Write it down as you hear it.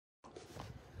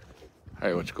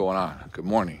Hey, what's going on? Good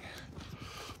morning.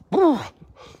 Woo!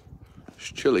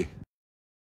 It's chilly.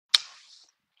 I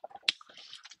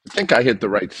think I hit the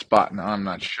right spot now. I'm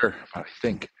not sure, but I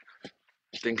think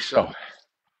so.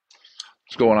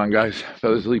 What's going on, guys?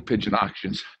 Feathers Lier Pigeon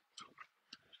Auctions.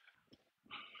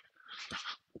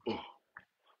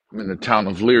 I'm in the town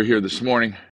of Lier here this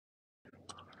morning,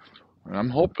 and I'm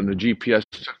hoping the GPS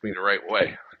took me the right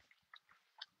way.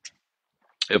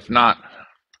 If not,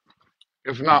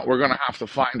 we're gonna have to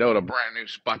find out a brand new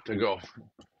spot to go.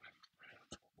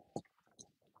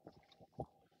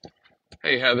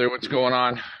 Hey, Heather, what's going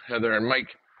on? Heather and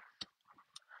Mike.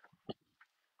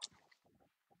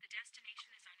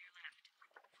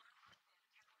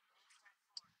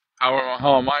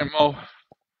 How am I, Mo?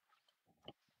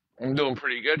 I'm doing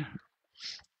pretty good.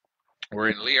 We're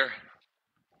in Lier.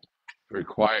 Very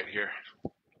quiet here.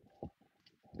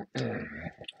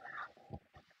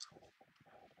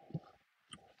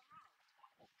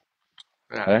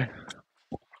 Yeah.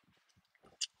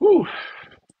 Woo!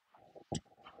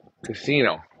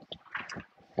 Casino.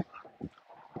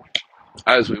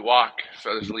 As we walk,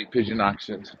 Feathers Lier Pigeon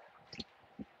Auctions.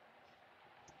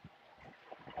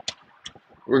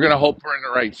 We're gonna hope we're in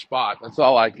the right spot. That's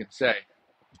all I can say.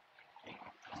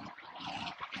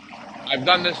 I've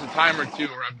done this a time or two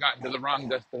where I've gotten to the wrong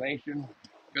destination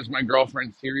because my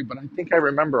girlfriend's here, but I think I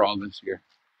remember all this here.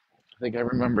 I think I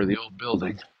remember the old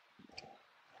building.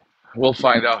 We'll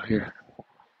find out here.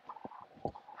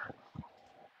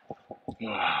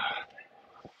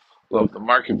 Love the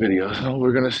market videos. Oh,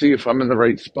 we're gonna see if I'm in the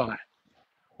right spot.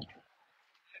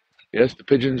 Yes, the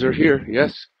pigeons are here.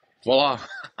 Yes. Voila.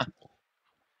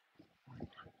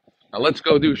 Now let's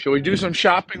go shall we do some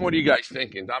shopping? What are you guys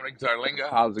thinking? Dominic Zarlinga,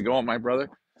 how's it going, my brother?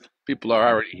 People are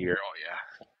already here. Oh,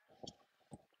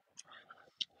 yeah.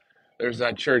 There's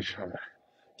that church from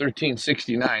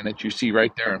 1369 that you see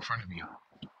right there in front of you.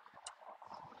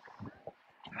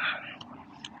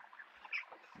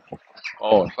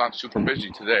 Oh, it's not super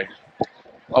busy today.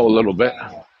 Oh, a little bit.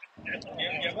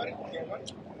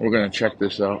 We're going to check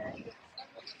this out.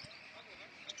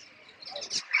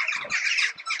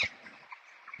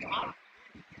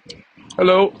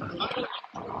 Hello.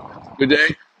 Good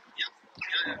day.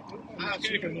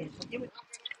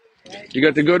 You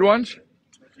got the good ones?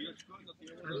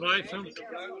 I buy from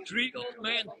 3 old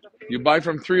men. You buy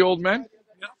from 3 old men?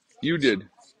 Yeah. You did.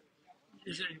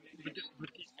 But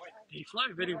they fly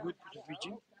very good with the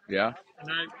pigeon. Yeah.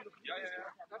 And I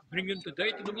bring them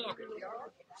today to the market.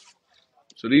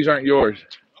 So these aren't yours?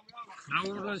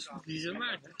 Now these are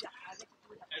mine.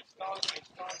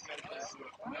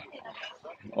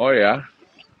 Oh, yeah.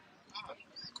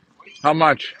 How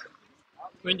much?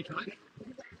 25.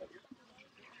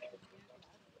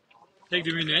 Take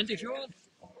them in the hand if you want.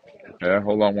 Yeah,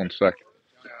 hold on one sec.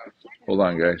 Hold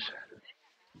on, guys.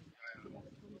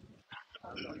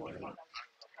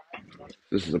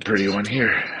 This is a pretty one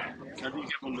here.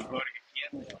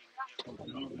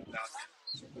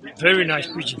 Very nice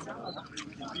pigeon.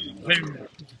 Very nice.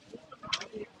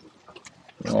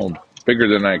 Oh, bigger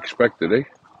than I expected, eh?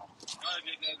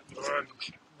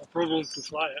 No problem to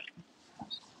fly.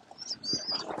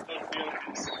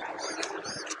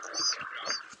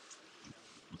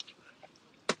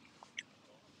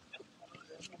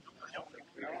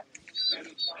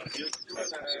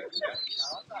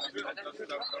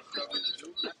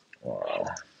 Wow.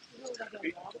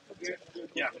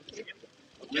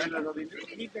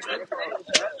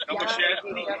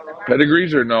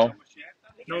 Pedigrees or no?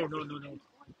 No.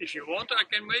 If you want, I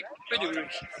can make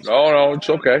pedigrees. No, it's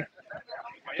okay.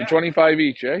 For 25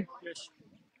 each, eh? Yes.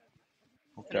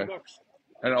 Okay.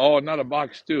 And oh, not a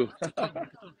box too.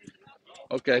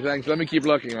 Okay, thanks. Let me keep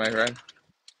looking, my friend.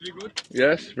 Very good.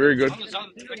 Yes, very good.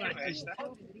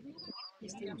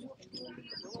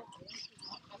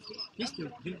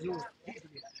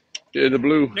 Yeah, the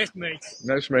blue. Nest mates.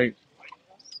 Nice, mate.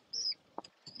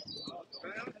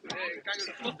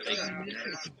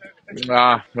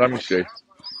 Nah, let me see.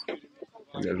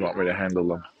 You guys want me to handle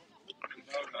them?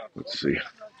 Let's see.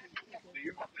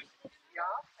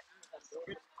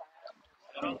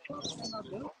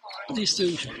 These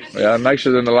two. Yeah,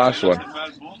 nicer than the last one.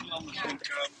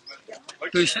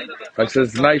 Push. I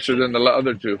says nicer than the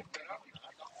other two.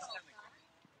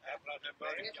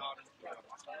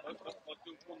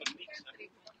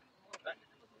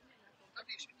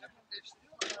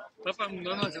 Papa and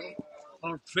Mama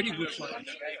are very good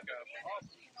flyers.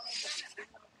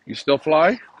 You still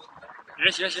fly?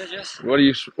 Yes. What do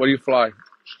you fly?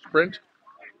 Sprint?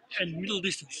 And middle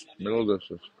distance. Middle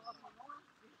distance.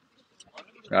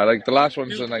 Yeah, like the last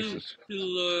one's the nicest.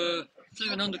 Till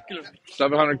 700 kilometers.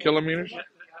 700 kilometers?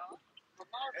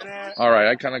 All right,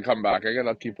 I kind of come back. I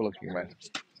gotta keep looking, man.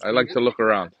 I like to look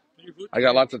around. Very good. I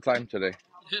got lots of time today.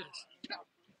 Yes.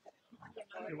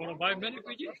 You want to buy many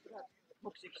pigeons?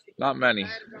 Not many,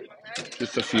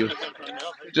 just a few.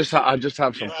 I just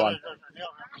have some fun.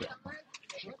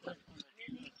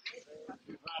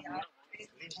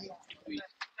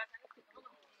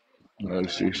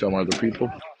 Let's see some other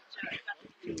people.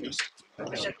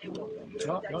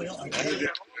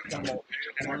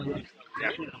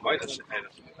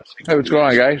 Hey, what's going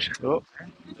on, guys?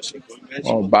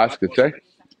 Oh, baskets, eh?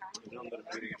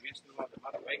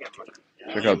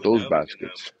 Check out those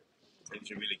baskets.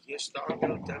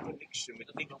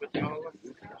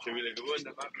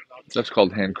 That's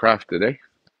called handcrafted, eh?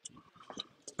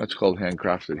 That's called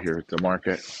handcrafted here at the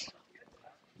market.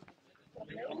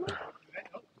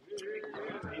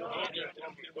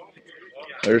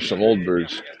 There's some old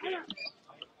birds.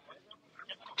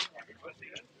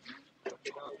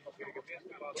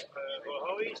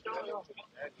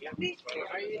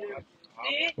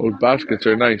 Those baskets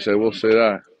are nice, I will say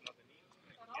that.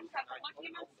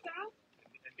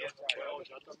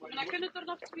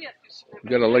 You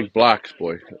gotta like blacks,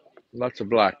 boy. Lots of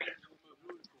black.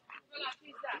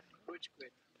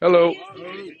 Hello.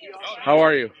 How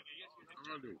are you?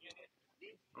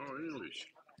 Oh, English.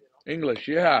 English,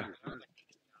 yeah.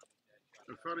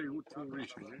 Very good for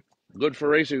racing, eh? Good for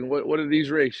racing. What do these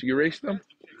race? You race them?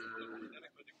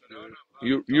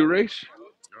 You race?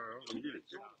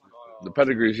 The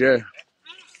pedigrees, yeah.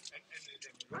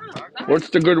 What's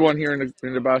the good one here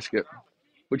in the basket?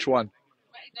 Which one?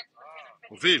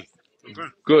 Hoeveel?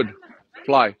 Good.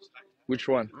 Fly. Which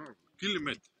one? Oh,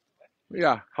 kilometer.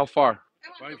 Yeah. How far?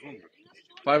 500.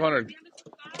 500.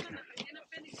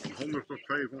 100 tot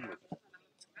 500.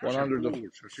 100. Dat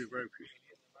is wijfjes.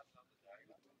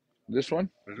 This one?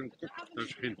 Dat is een kop, dat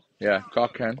is hen. Yeah,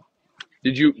 cock hen.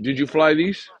 Did you fly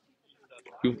these?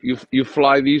 You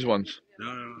fly these ones?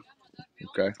 Ja,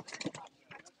 Okay.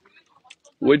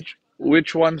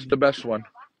 Which one's the best one?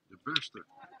 de beste.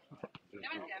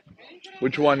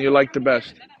 Which one you like the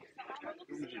best?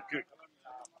 Kijk,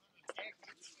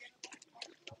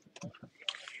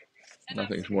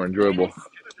 Nothing's more enjoyable.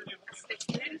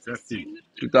 13.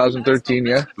 2013,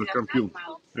 yeah? De kampioen.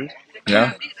 Eh?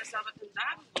 Yeah?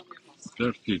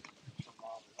 13.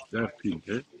 13,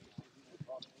 hè?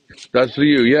 That's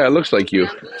you. Yeah, it looks like you.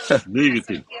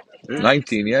 19. Eh?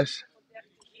 19, yes?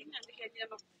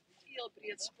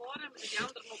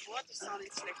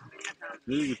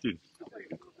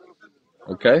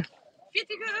 Okay.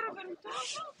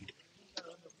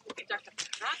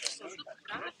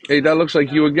 Hey, that looks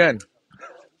like you again.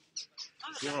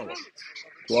 12.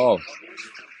 12.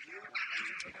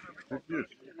 Kijk hier.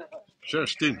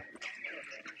 16.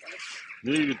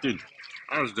 19.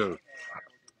 Asdo.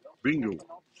 Bingo.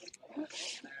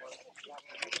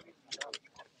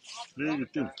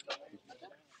 19.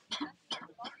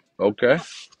 Okay.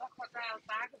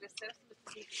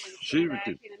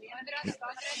 17.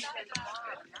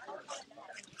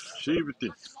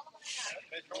 17.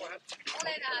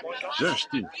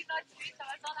 16.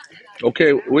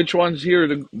 Okay, which ones here are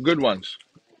the good ones?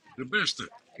 De beste.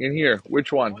 In here,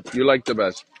 which one you like the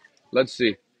best? Let's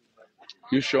see.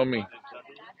 You show me.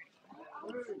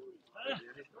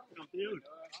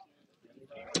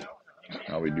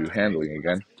 Now we do handling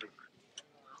again.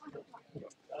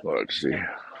 Let's see.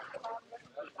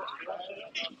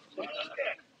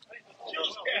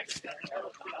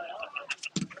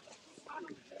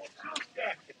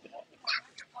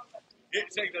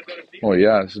 Oh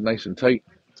yeah, this is nice and tight.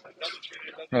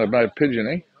 Not a bad pigeon,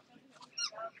 eh?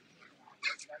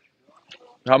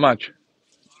 How much?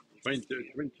 20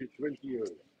 euros.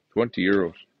 20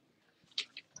 euros.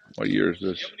 What year is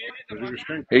this? Dat is een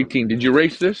geschenk. 18. Did you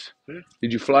race this? Hè?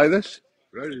 Did you fly this?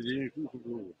 Rijden die in goed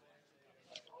gevlogen.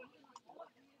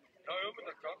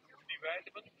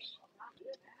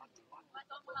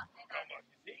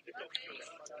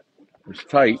 It's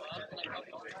tight.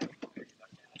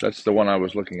 That's the one I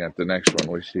was looking at. The next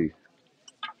one, we see.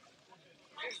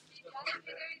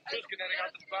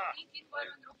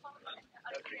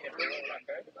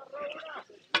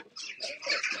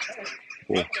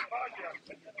 Cool.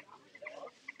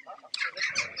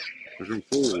 Dat is een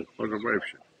vogel. Wat een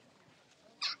wijfje.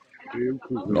 Heel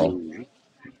goed No, gevlogen.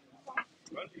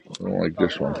 I don't like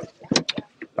this one.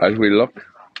 As we look,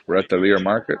 we're at the Lier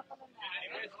market.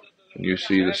 And you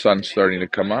see the sun starting to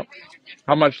come up.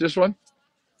 How much this one?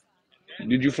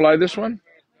 Did you fly this one?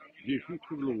 Die is goed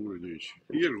gevlogen deze.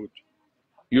 Heel goed.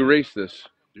 You raced this.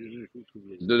 Die is goed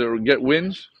gevlogen. Did it get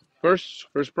wins first?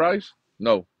 First prize?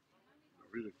 No. Dat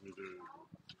weet ik niet.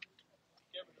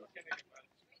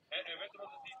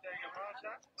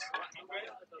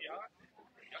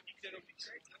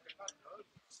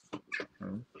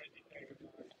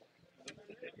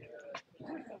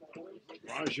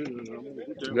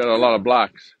 We got a lot of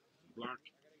blacks. Black.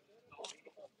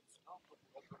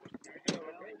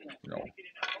 No.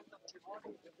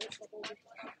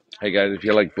 Hey guys, if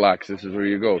you like blacks, this is where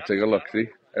you go. Take a look. See,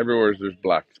 everywhere there's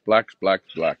blacks, blacks,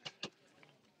 blacks, blacks.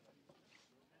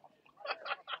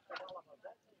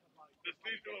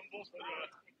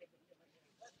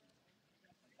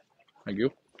 Thank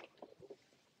you.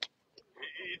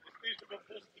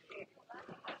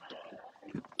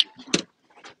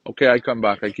 Okay, I come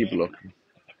back. I keep looking.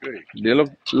 Okay. They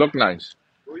look nice.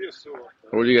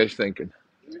 What are you guys thinking?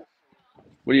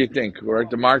 What do you think? We're at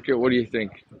the market. What do you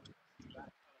think?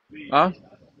 Huh?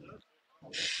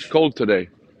 It's cold today.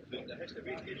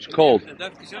 It's cold.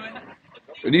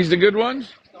 Are these the good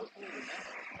ones?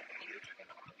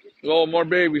 Oh, more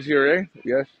babies here, eh?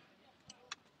 Yes.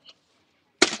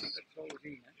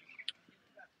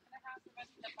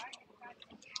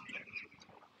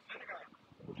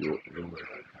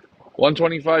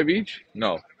 125 each?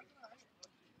 No.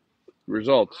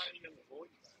 Results.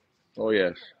 Oh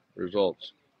yes.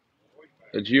 Results.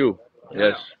 It's you.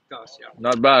 Yes.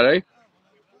 Not bad, eh?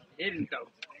 Hmm.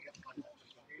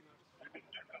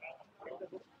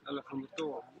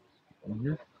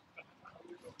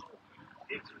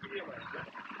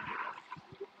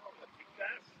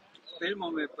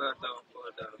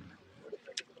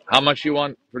 How much you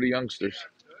want for the youngsters?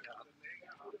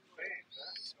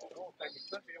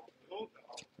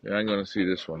 Yeah, I'm gonna see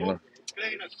this one. Look.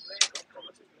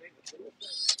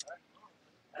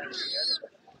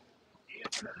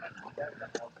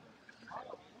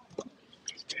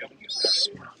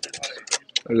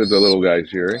 Look at the little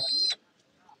guys here, eh?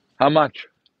 How much?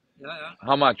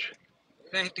 How much?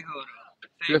 50.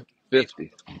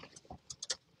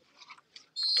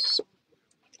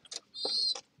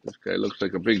 This guy looks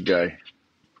like a big guy.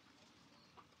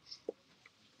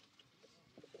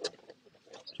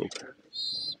 Okay.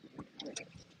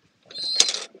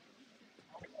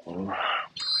 Oh,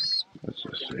 let's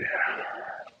just see.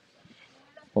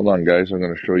 Hold on, guys. I'm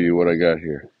going to show you what I got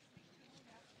here.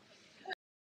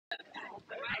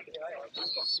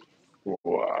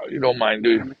 Wow, you don't mind, do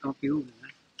you?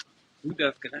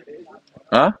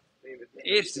 Huh?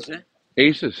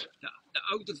 Aces.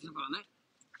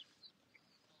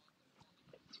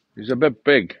 He's a bit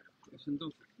big.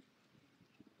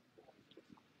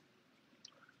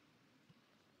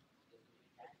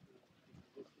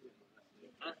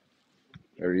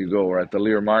 There you go. We're at the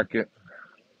Lier Market.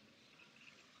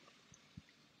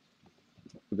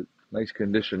 Nice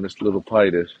condition this little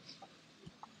pied is.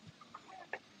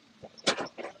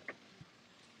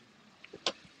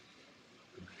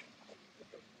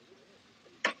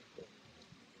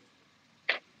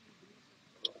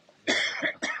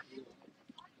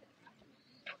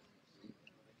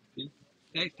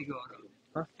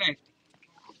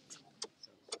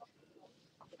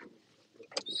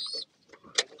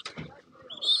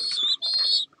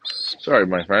 Sorry,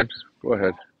 my friend. Go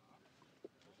ahead.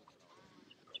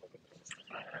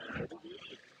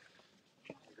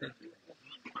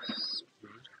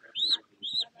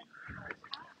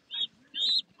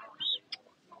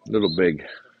 Little big.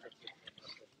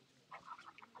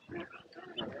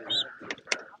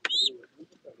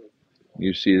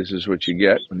 You see, this is what you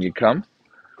get when you come.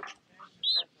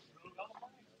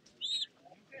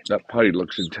 That putty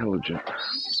looks intelligent.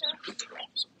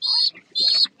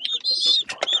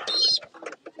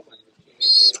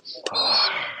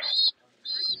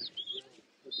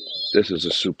 This is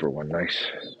a super one. Nice.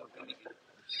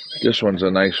 This one's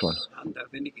a nice one.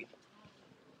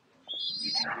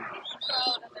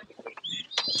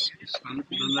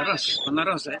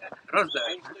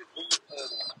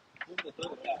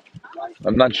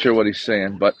 I'm not sure what he's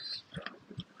saying, but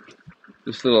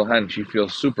this little hen, she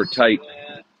feels super tight.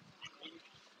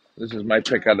 This is my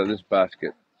pick out of this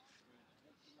basket.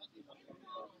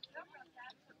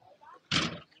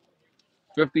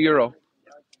 50 euro.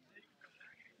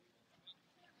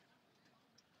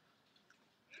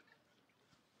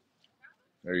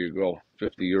 There you go.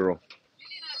 50 euro.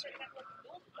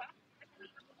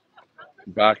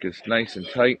 Back is nice and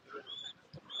tight.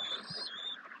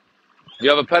 You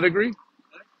have a pedigree?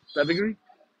 Pedigree?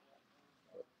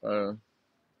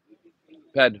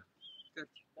 Ped.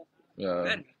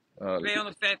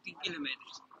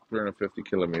 350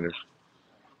 kilometers.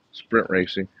 Sprint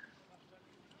racing.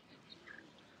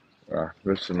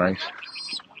 This is nice.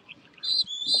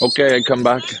 Okay, I come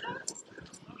back.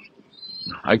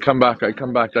 I come back.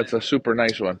 That's a super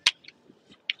nice one.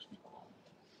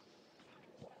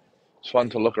 fun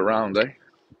to look around, eh?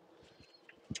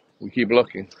 We keep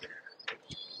looking.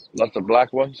 Lots of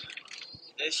black ones.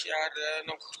 Dit jaar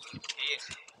nog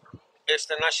hier.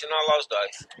 Eerste nationaal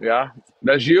losduif. Yeah,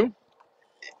 that's you.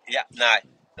 Ja, nee.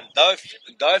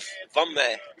 Een duif van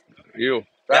mij. You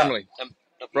family Ja,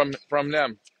 from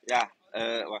them. ja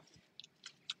wacht.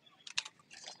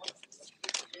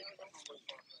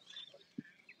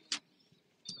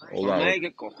 Hold Van on. mij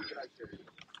gekocht.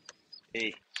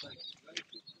 Hey.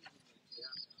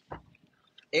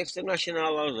 Eerste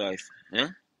nationaal losduif.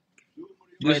 Ja?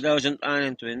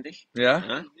 2021. Yeah.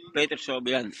 Ja? Peters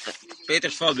Fabian.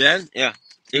 Peters Fabian, ja.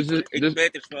 Ik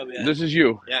Peters Fabian. This is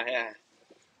you. Ja, ja.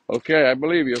 Okay, I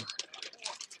believe you.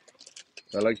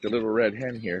 I like the little red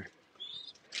hen here.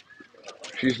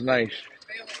 She's nice.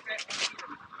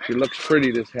 She looks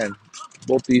pretty, this hen.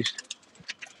 Both these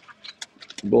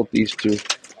two.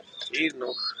 Hier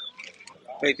nog.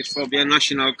 Peters Fabian,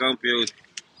 nationaal kampioen.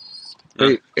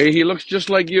 Hey, he looks just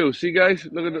like you. See, guys,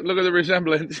 look at the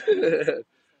resemblance.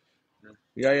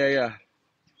 Yeah.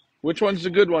 Which one's the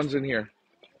good ones in here?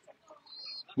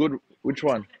 Good. Which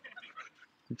one?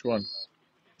 Which one?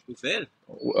 Hoeveel?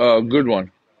 Good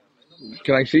one.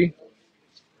 Can I see?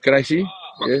 Can I see?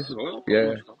 Yes.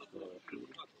 Yeah.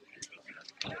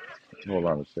 Hold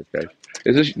on a sec, guys.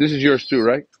 This is yours too,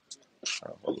 right?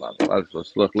 Hold on.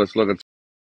 Let's look. Let's look at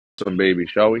some babies,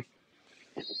 shall we?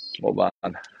 Hold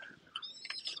on.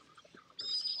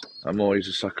 I'm always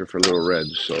a sucker for little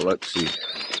reds, so let's see.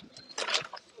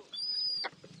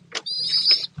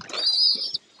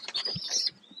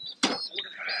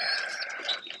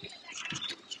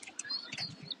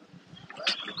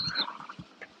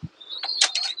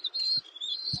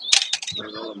 Dat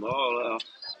is allemaal,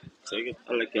 zeg het,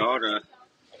 elk jaar.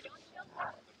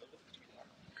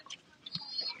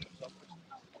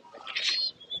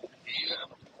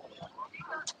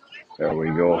 There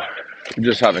we go. We're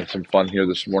just having some fun here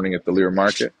this morning at the Lier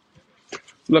Market,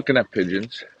 looking at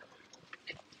pigeons.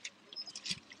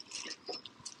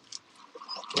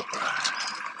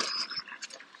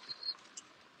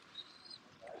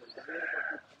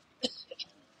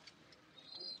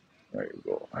 There you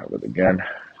go. Have it again.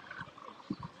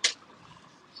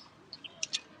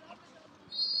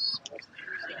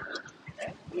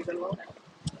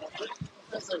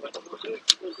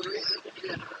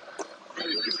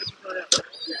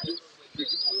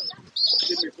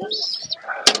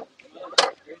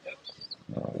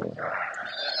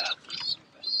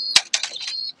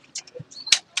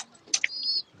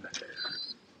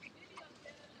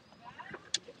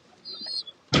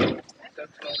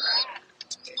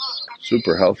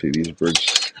 Super healthy, these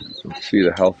birds. You can see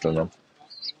the health in them.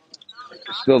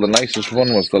 Still, the nicest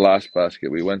one was the last basket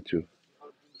we went to,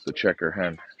 the checker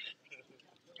hen.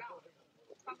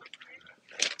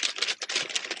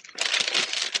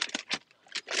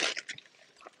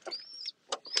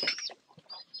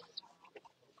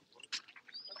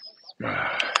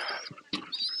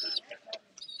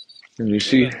 And you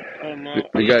see,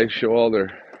 the guys show all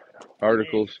their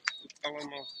articles.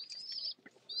 Allemaal.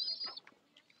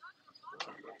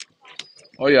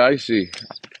 Oh yeah, I see.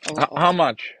 How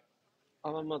much?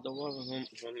 Allemaal de wormen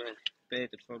van mij.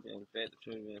 Peter Fabian.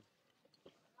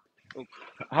 Ook.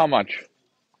 How much?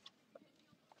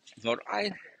 Voor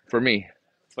één. For me?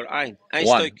 Voor één. Eén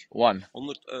One. stuk. One.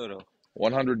 €100.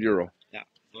 100 euro. Ja.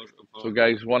 So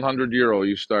guys, 100 euro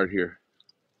you start here.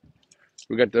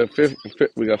 We got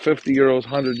we got 50 euros,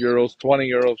 100 euros, 20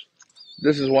 euros.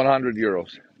 This is 100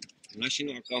 euros.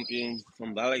 Nationaal kampioen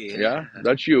van België. Yeah,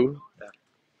 that's you.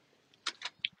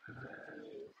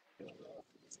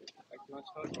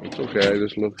 It's okay. I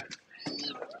just look.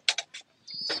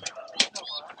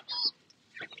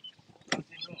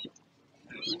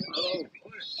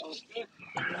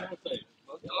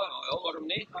 Ja, waarom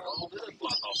niet?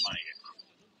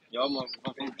 Ja, maar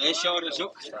van deze jaar is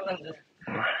ook.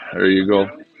 There you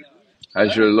go.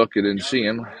 As you're looking and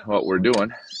seeing what we're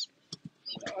doing,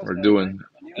 I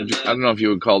don't know if you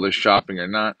would call this shopping or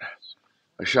not.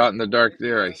 A shot in the dark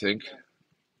there, I think.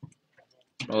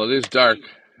 Well, it is dark,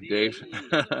 Dave.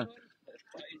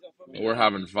 We're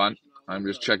having fun. I'm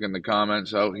just checking the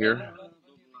comments out here.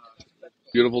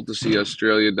 Beautiful to see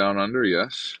Australia down under,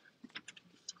 yes.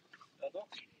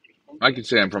 I could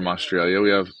say I'm from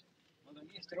Australia.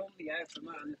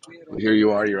 Here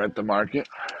you are, you're at the market.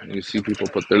 You see people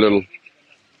put their little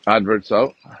adverts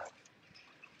out.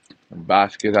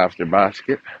 Basket after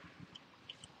basket.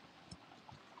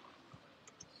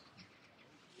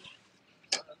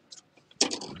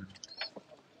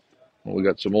 Well, we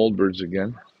got some old birds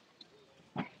again.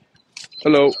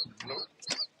 Hello.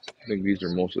 I think these are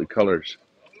mostly colors.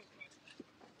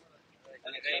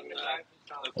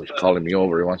 Those calling me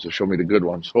over. He wants to show me the good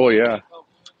ones. Oh, yeah.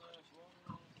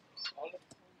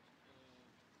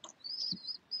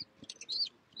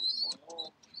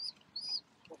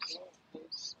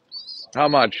 How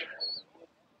much?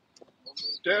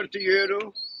 30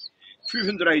 euro,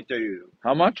 35 euro.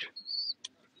 How much?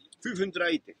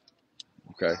 35.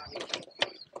 Okay.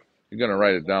 You're going to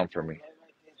write it down for me.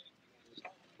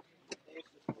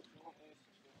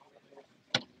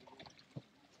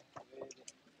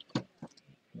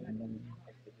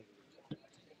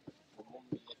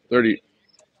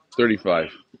 $30.35.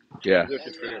 Yeah.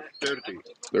 30.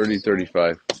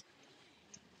 30.35.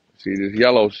 See, there's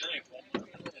yellows.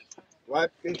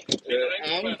 What? And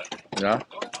Yeah.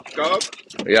 cock,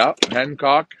 Yeah.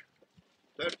 Hancock.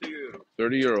 30 euro.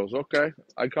 30 euros. Okay.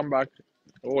 I come back.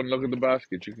 Oh, and look at the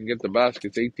basket. You can get the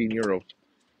baskets, 18 euros.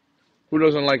 Who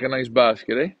doesn't like a nice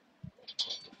basket, eh?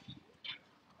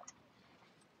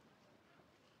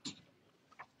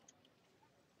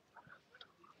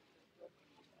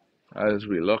 As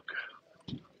we look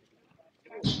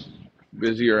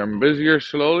busier and busier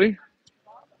slowly.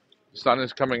 The sun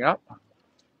is coming up.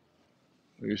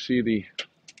 You see the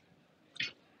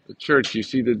church. You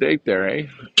see the date there, eh?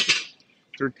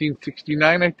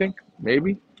 1369, I think.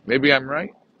 Maybe. Maybe I'm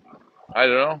right. I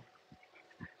don't know.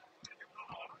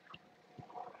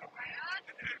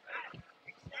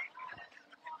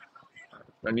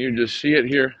 And you just see it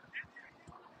here.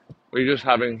 We're just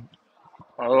having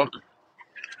a look.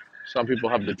 Some people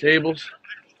have the tables.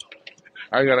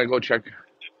 I'm gonna go check.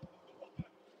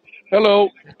 Hello.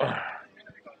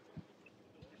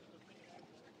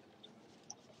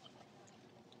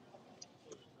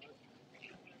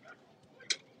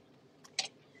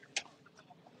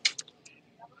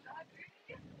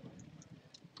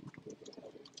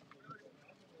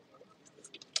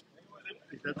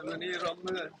 Is that a manier om...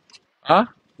 Huh?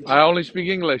 I only speak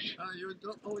English. you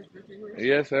don't only speak English?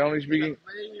 Yes, I only speak English.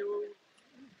 When you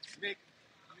make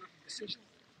your decision?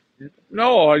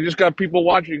 No, I just got people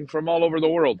watching from all over the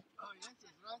world. Oh, yes,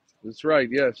 that's right. That's right,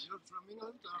 yes. You're from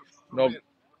England or from No, where?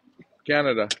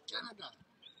 Canada. Canada.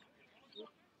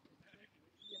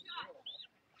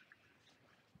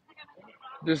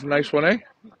 This is a nice one, eh?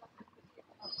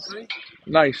 Sorry?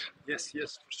 Nice. Yes,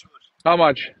 yes, for sure. How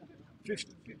much?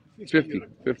 50. 50.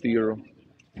 50 euro.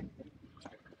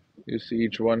 You see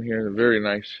each one here. Very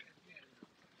nice.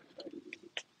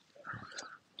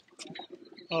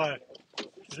 Allee.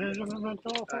 Zijn ze met mijn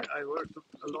tafel? I worked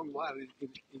a long while in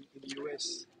the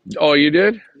US. Oh, you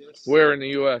did? Yes. Where in the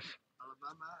U.S.?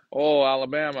 Alabama. Oh,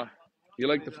 Alabama. You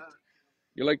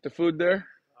like the food there?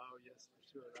 Oh, yes, for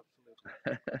sure,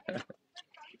 absolutely.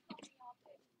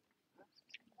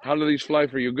 How do these fly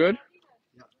for you? Good?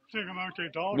 Zeg hem uit de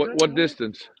taal. What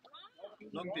distance?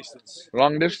 Long distance.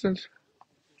 Long distance?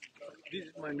 This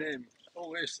is my name.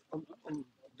 Always on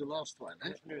the last one.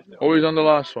 Eh? Always on the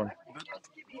last one.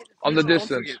 On the Don't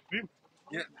distance. forget.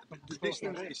 Yeah, the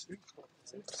distance is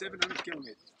 700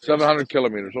 kilometers. 700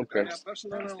 kilometers. Okay. Yeah,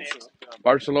 Barcelona also.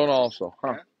 Barcelona also.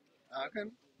 Huh. Yeah.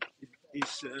 Aachen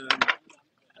is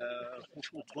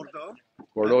Bordeaux.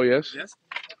 Bordeaux, yes. Yes.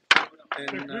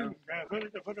 And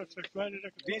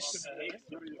these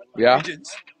Yeah.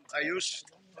 pigeons I use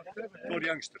for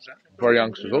youngsters. Eh? For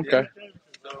youngsters. Okay.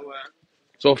 So,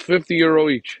 So 50 euro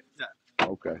each. yeah.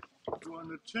 Okay.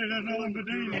 200. Zeg dat nou een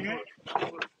bediening, hè?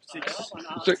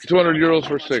 200 euros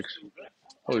for 6.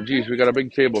 Oh, geez, we got a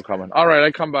big table coming. All right,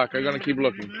 I come back. I'm gonna keep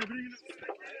looking.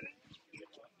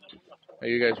 Hey,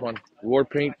 you guys want war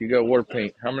paint? You got war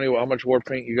paint. How much war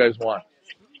paint you guys want?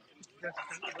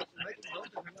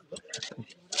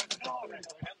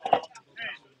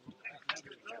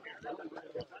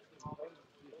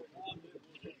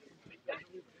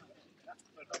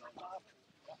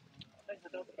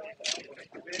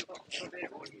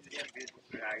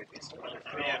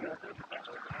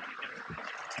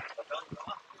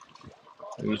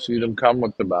 You see them come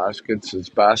with the baskets. It's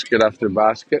basket after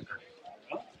basket.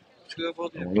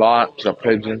 Lots of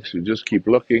pigeons. You just keep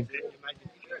looking.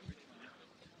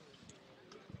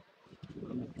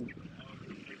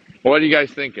 What are you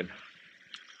guys thinking?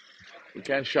 We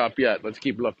can't shop yet. Let's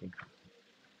keep looking.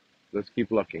 Let's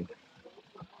keep looking.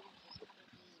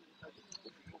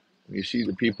 You see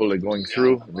the people are going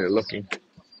through. They're looking.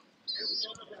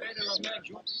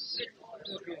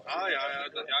 Ah, ja, ja,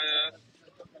 ja, ja.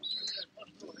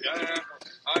 Ja, ja.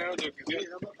 Ah, ja, dat ja,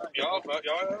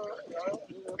 ja, ja.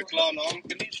 De kleine arm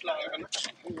kan niet slagen.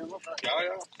 Ja,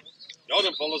 ja. Ja,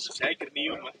 dan vallen ze zeker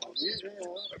niet om. Hè.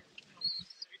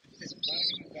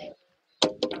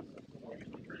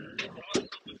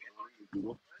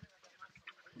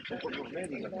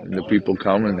 And the people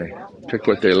come and they pick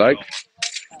what they like.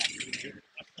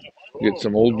 Get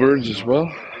some old birds as well.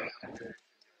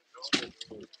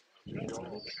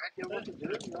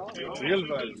 Heel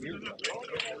vuil.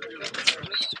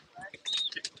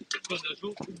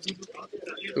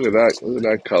 Look at that. Look at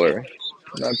that color. Eh?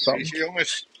 Isn't that something? Deze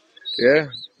jongens, Yeah.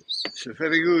 it's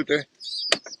very good, hè.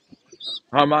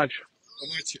 How much? How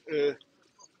much?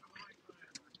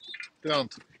 20.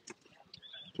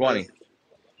 20.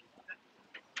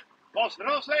 Bas, er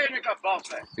al sleen ik op Bas,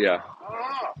 hè. Yeah.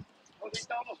 Ah, wat is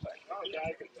dat nog, hè? Oh, ja,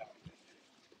 ik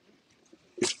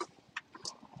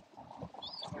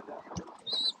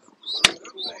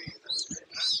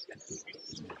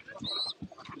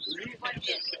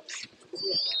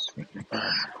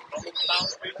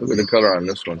Look at the color on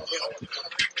this one.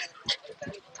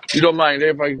 You don't mind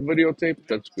if I videotape?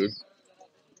 That's good.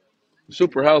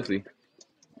 Super healthy.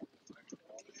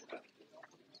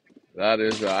 That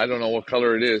is, I don't know what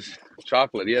color it is.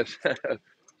 Chocolate, yes.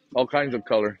 All kinds of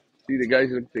color. See, the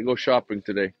guys, they go shopping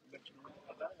today.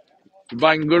 You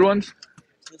buying good ones?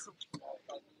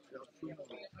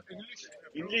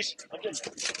 English.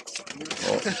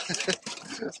 Oh,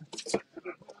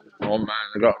 oh man,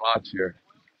 I got lots here.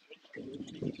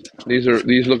 These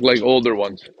look like older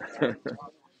ones.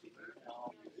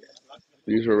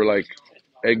 These are like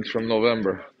eggs from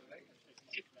November.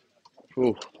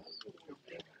 Ooh,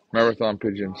 marathon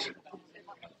pigeons.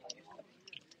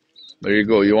 There you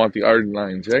go. You want the ardent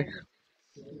lines, eh?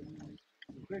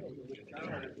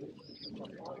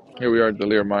 Here we are at the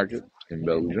Lier Market in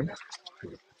Belgium.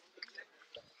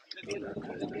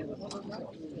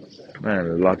 Man,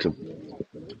 there's lots of.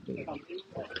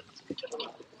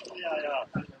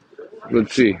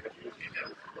 Let's see.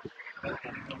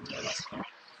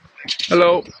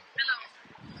 Hello.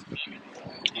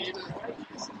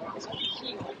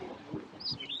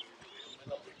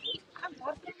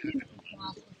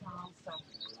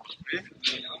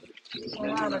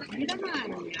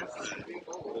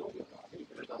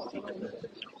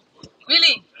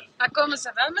 Willy, dan komen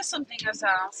ze wel met zo'n ding als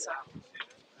Aalsa.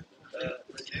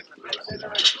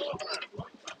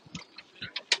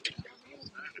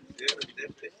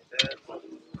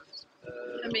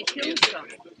 En met Gilsa.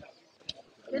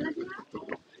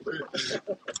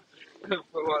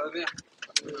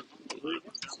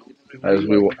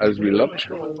 As we look,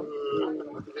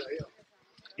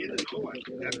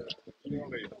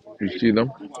 you see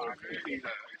them?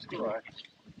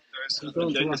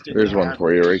 There's one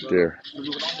for you right there.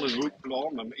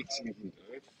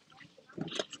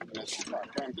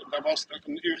 Dat was ook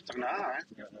een uur daarna,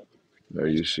 hè. There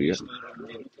you see it.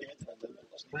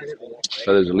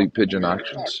 That is elite pigeon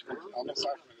auctions. Anders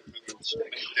zagen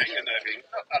we dingen erin.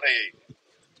 Allee.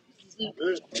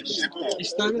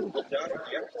 Is dat het?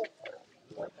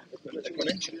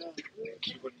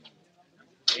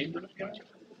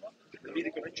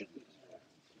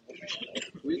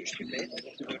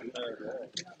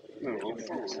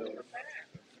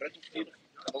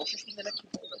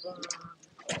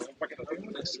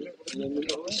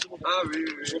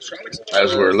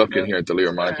 As we're looking here at the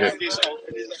Lier Market,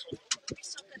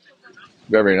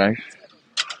 very nice.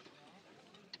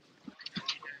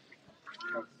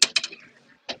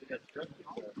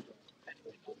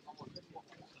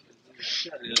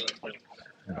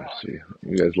 Let's see.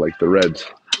 You guys like the reds?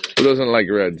 Who doesn't like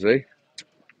reds, eh?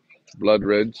 Blood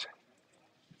reds.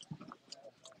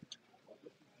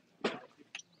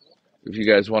 If you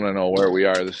guys want to know where we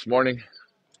are this morning,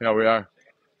 here we are.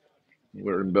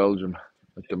 We're in Belgium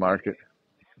at the market.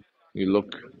 You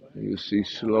look, you see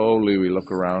slowly we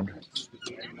look around.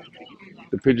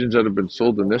 The pigeons that have been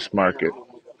sold in this market,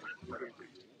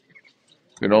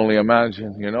 you can only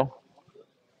imagine, you know?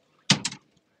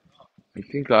 I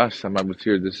think last time I was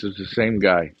here, this is the same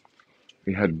guy.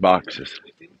 He had boxes.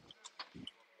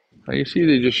 Now you see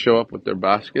they just show up with their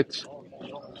baskets.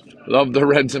 Love the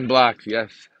reds and blacks,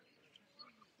 yes.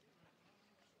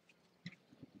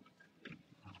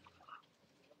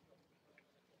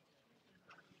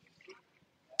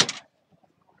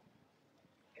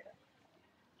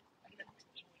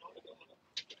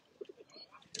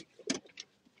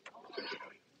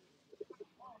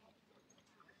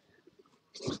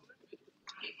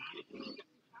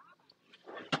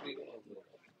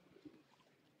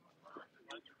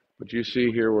 But you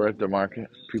see here we're at the market,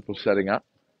 people setting up.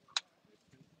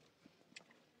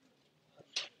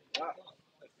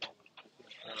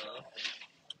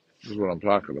 This is what I'm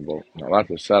talking about. Now that's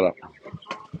a setup.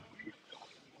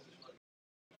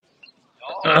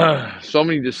 So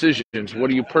many decisions. What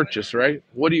do you purchase, right?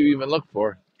 What do you even look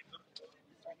for?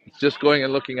 It's just going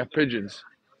and looking at pigeons.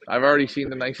 I've already seen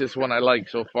the nicest one I like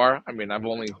so far. I mean,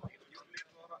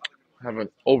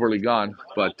 haven't overly gone,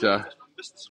 but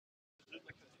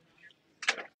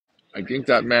I think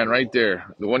that man right there,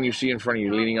 the one you see in front of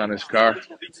you leaning on his car,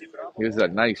 he has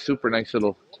that nice, super nice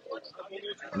little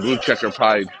blue checker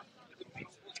pied.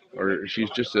 Or she's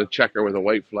just a checker with a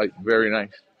white flight. Very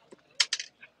nice.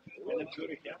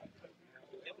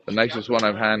 The nicest one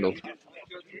I've handled.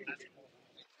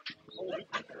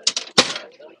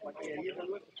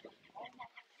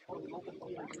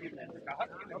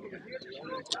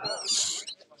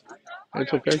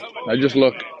 It's okay. I just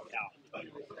look.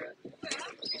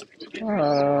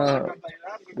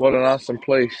 What an awesome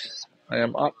place. I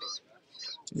am up.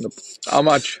 How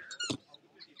much?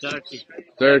 30.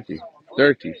 30.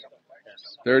 30.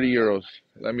 30 euros.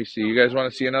 Let me see. You guys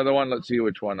want to see another one? Let's see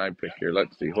which one I pick here.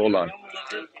 Let's see. Hold on.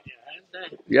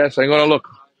 Yes, I'm going to look.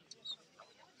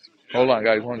 Hold on,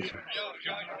 guys. One second.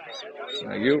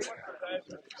 Thank you.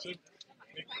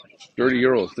 30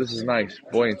 euros. This is nice.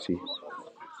 Buoyancy.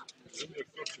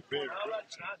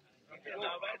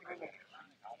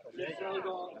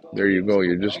 There you go.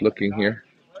 You're just looking here.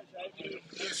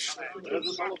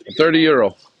 30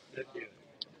 euro.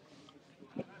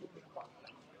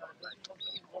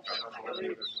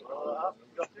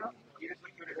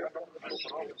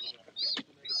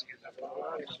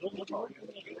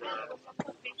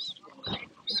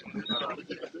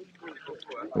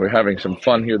 We're having some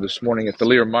fun here this morning at the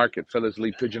Lier Market, Feathers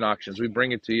Leap Pigeon Auctions. We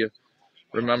bring it to you.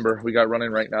 Remember, we got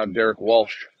running right now Derek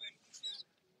Walsh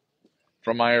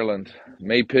from Ireland.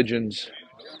 May pigeons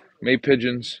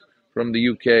from the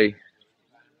UK.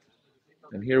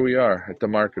 And here we are at the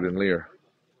market in Lier.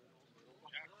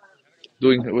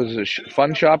 Was it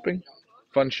fun shopping?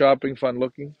 Fun shopping, fun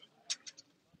looking.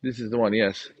 This is the one,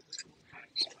 yes.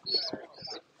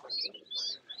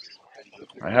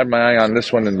 I had my eye on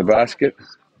this one in the basket.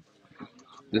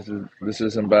 This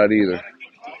isn't bad either.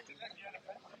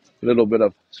 A little bit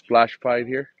of splash pied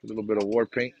here, a little bit of war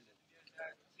paint.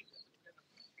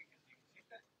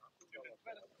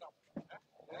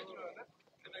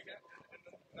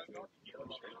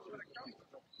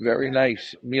 Very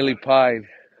nice, mealy pied.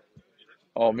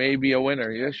 Oh, maybe a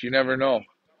winner. Yes, you never know.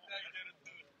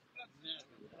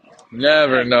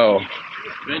 Never know.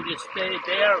 When you stay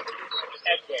there,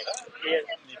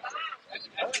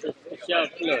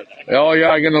 Oh yeah,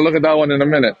 I'm gonna look at that one in a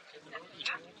minute.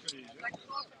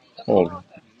 Oh,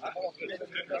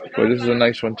 boy, this is a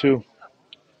nice one too.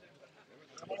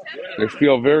 They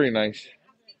feel very nice.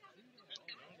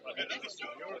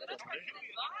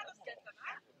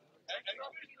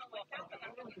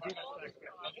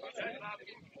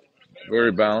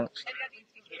 Very balanced.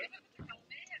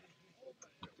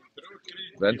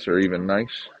 Vents are even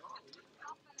nice.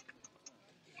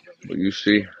 But you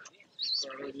see,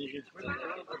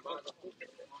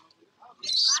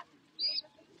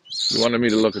 you wanted me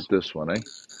to look at this one, eh?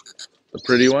 The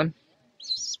pretty one.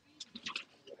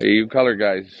 Hey, you color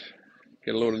guys,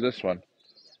 get a load of this one.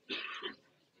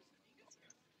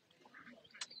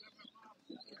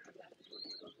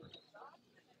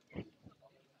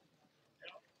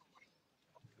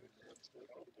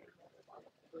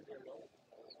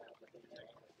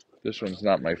 This one's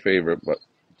not my favorite, but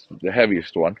it's the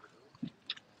heaviest one.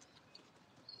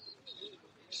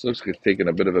 This looks like it's taking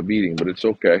a bit of a beating, but it's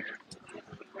okay.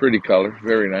 Pretty color,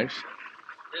 very nice.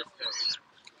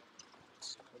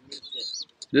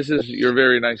 You're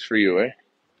very nice for you, eh?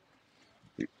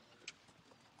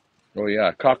 Oh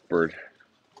yeah, cockbird.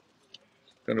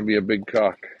 Gonna be a big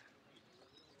cock.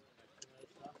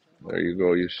 There you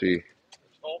go, you see.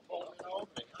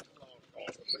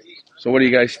 So what are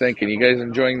you guys thinking? You guys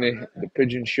enjoying the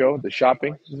pigeon show, the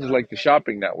shopping? This is like the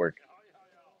shopping network.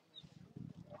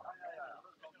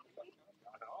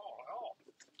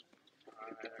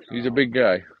 He's a big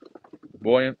guy.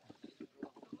 Buoyant.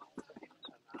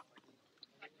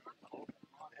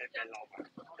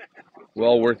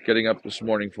 Well worth getting up this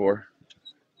morning for.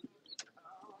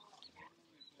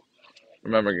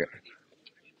 Remember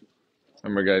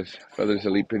guys, Feathers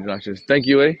Elite Pigeon Auctions. Thank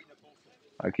you, eh?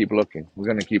 I keep looking. We're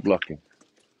gonna keep looking.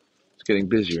 It's getting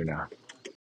busier now.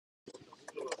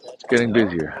 It's getting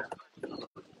busier.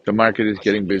 The market is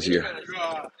getting busier.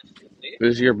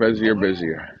 Busier, busier,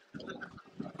 busier.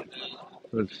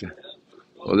 Let's see.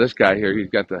 Well, this guy here, he's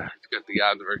got the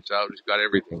adverts out. He's got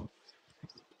everything.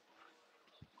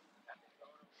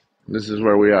 This is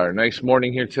where we are. Nice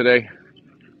morning here today.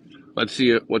 Let's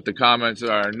see what the comments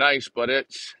are. Nice, but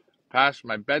it's past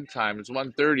my bedtime. It's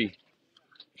 1:30.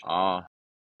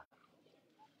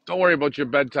 Don't worry about your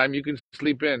bedtime. You can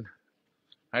sleep in.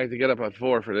 I had to get up at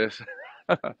 4 for this.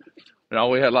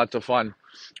 We had lots of fun.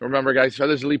 Remember, guys,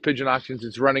 Feathers Elite Pigeon Auctions,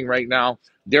 it's running right now.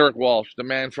 Derek Walsh, the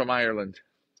man from Ireland.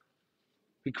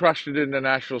 He crushed it in the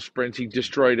national sprints. He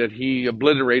destroyed it. He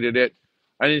obliterated it.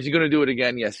 And is he going to do it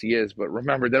again? Yes, he is. But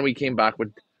remember, then we came back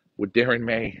with Darren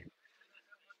May.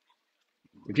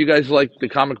 If you guys like the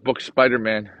comic book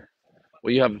Spider-Man,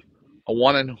 well, you have a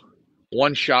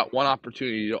one shot, one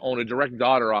opportunity to own a direct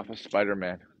daughter off of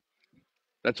Spider-Man.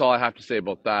 That's all I have to say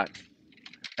about that.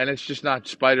 And it's just not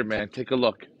Spider-Man. Take a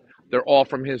look. They're all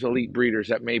from his elite breeders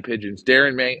at May Pigeons.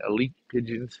 Darren May, elite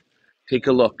pigeons. Take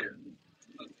a look.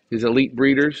 His elite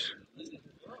breeders,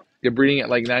 they're breeding at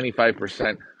like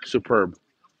 95%. Superb.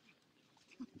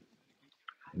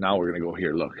 Now we're going to go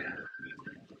here. Look.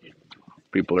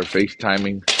 People are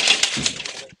FaceTiming.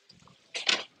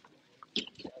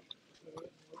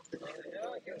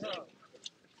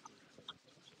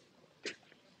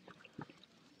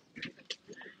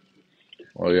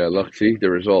 Oh, yeah, look, see the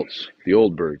results. The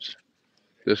old birds.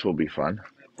 This will be fun.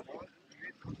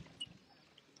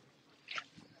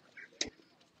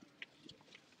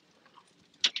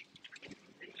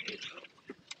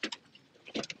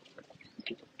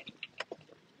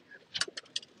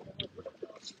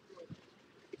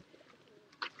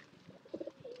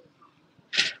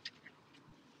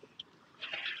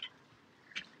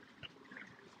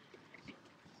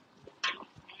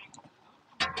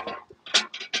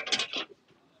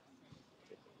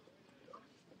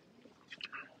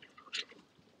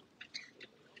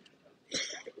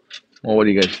 Well, what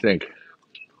do you guys think?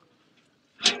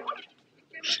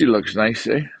 She looks nice,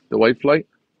 eh? The white flight.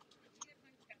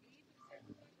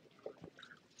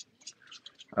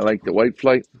 I like the white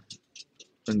flight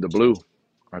and the blue.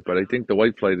 But I think the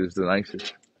white flight is the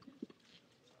nicest.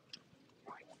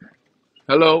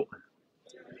 Hello.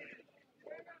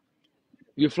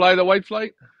 You fly the white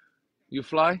flight? You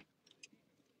fly?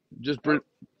 Just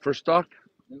for stock?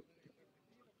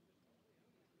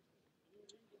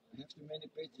 I have too many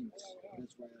pigeons.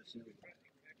 That's why I sell it.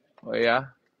 Oh, yeah?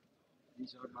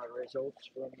 These are my results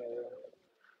from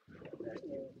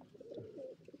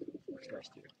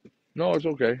last year. No, it's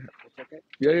okay. It's okay?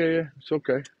 Yeah. It's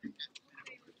okay.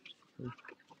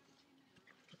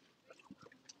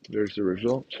 There's the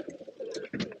results.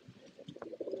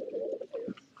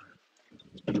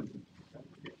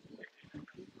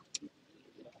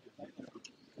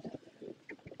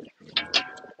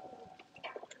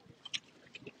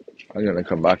 I'm going to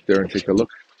come back there and take a look.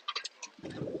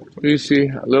 You see,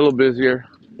 a little busier.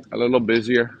 A little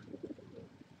busier.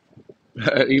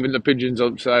 Even the pigeons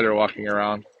outside are walking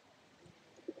around.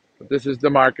 But this is the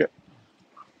market.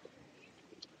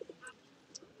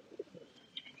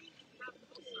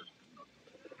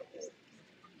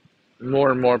 More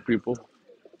and more people.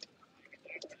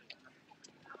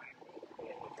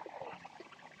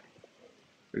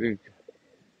 I think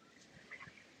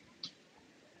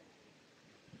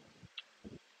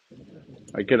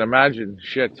I can imagine,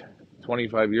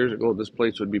 25 years ago, this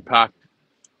place would be packed.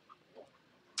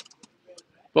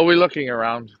 But we're looking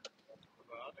around.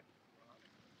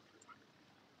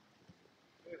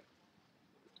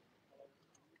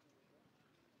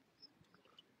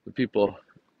 The people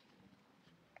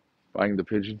buying the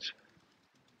pigeons.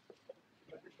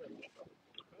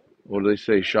 What do they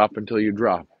say? Shop until you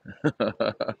drop.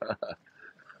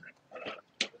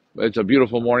 It's a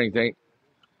beautiful morning. Thank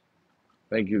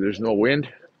you. There's no wind.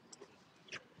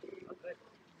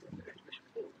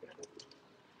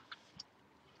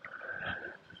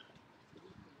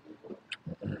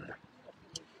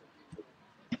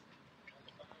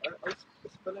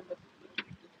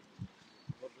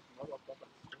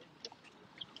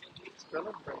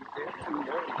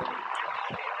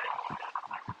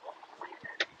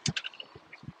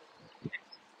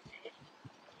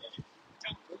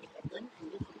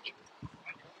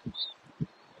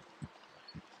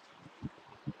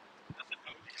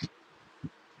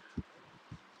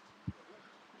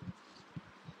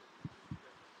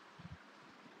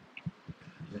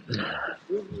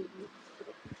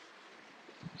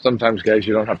 Sometimes, guys,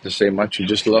 you don't have to say much. You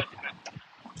just look.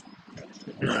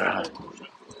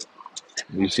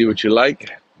 You see what you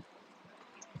like.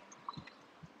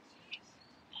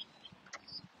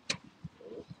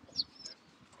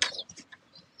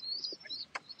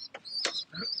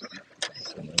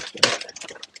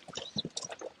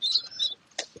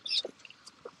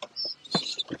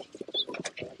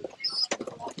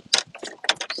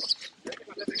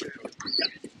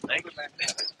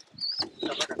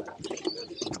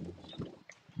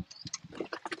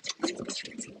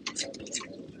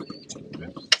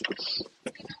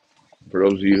 For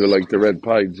those of you who like the red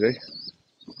pieds, eh?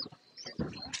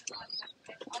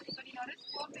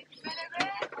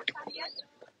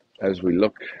 As we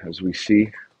look, as we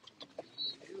see.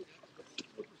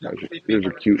 There's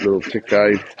a cute little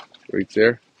tick-eyed right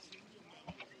there.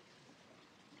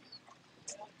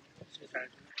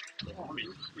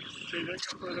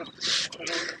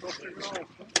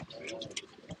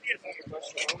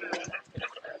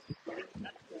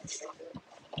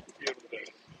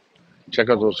 Check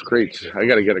out those crates. I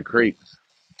got to get a crate.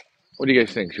 What do you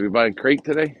guys think? Should we buy a crate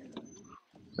today?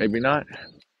 Maybe not.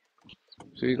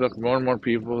 See, look, more and more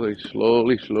people. They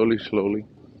slowly, slowly.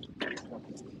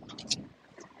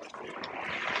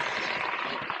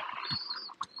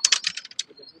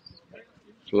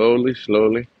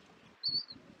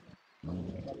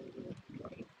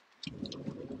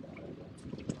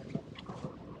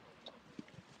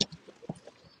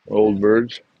 Old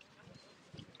birds.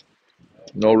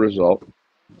 No result.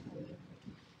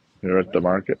 Here at the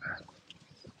market.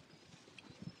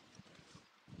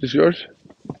 Is this yours?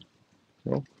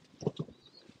 No.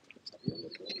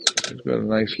 It's got a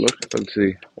nice look. Let's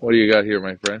see. What do you got here,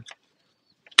 my friend?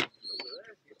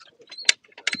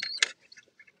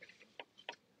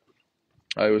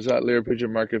 I was at Lier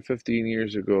Pigeon Market 15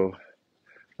 years ago.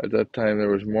 At that time, there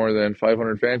was more than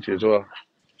 500 fanciers. Well,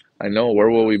 I know. Where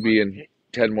will we be in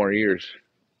 10 more years?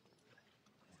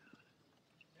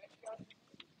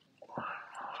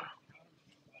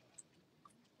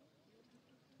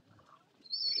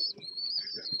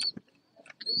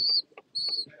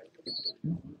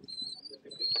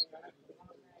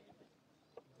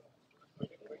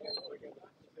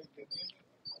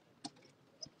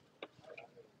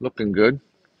 Looking good.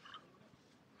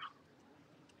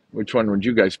 Which one would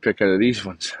you guys pick out of these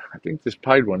ones? I think this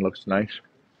pied one looks nice.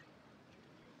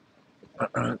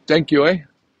 Thank you, eh?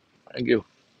 Thank you.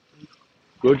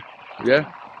 Good.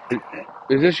 Yeah.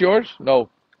 Is this yours?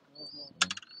 No.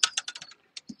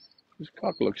 This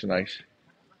cock looks nice.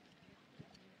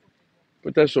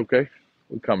 But that's okay.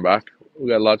 We'll come back. We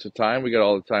got lots of time. We got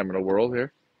all the time in the world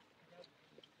here.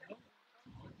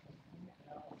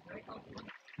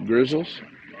 Grizzles.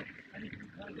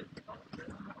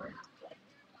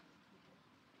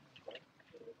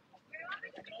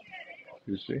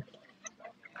 You see?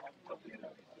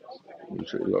 You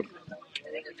see, look.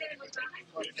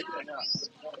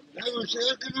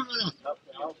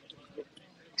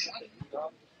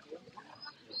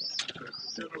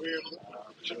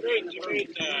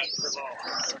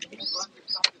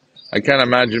 I can't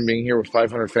imagine being here with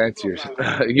 500 fanciers.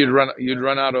 You'd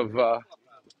run out of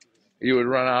you would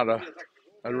run out of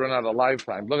I'd run out of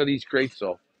lifetime. Look at these crates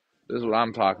though. This is what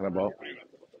I'm talking about.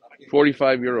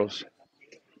 45 euros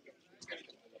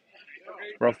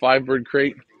for a 5 bird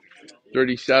crate,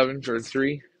 37 for a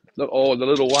 3. Look, oh, the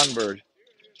little 1 bird.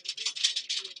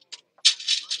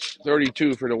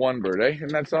 32 for the 1 bird, eh?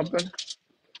 Isn't that something?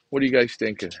 What are you guys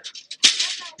thinking?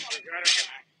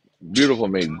 Beautiful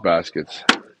made baskets.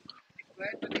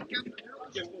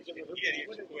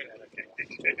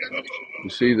 You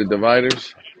see the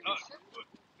dividers?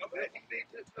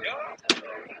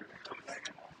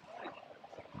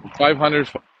 500,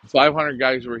 500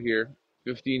 guys were here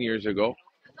 15 years ago.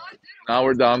 Now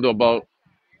we're down to about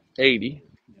 80.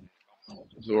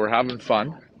 So we're having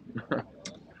fun.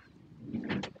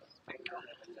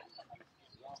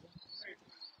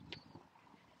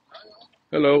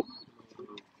 Hello.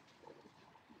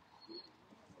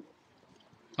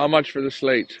 How much for the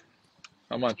slates?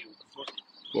 How much?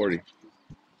 40.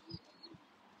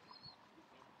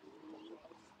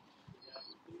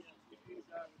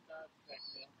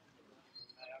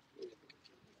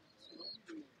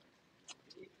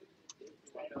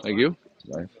 Thank you.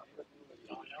 Nice.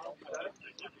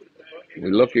 We're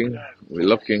looking. We're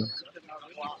looking.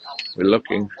 We're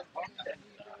looking.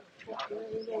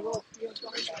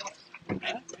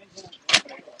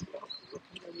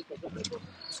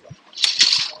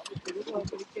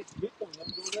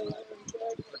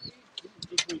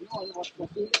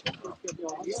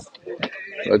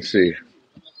 Let's see.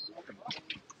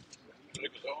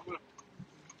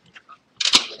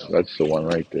 That's the one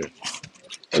right there.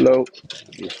 Hello.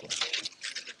 This one.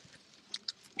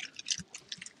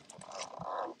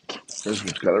 This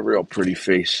one's got a real pretty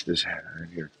face. This hat right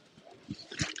here.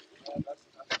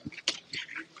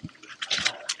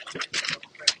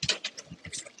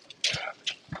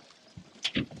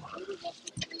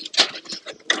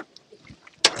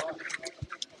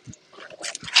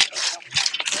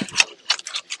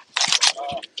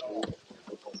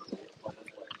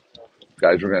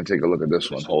 Guys, we're going to take a look at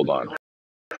this one. Hold on.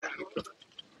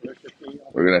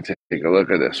 We're going to take a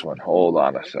look at this one. Hold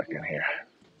on a second here.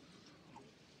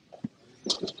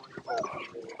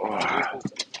 Oh,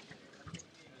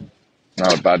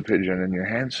 not a bad pigeon in your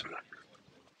hands.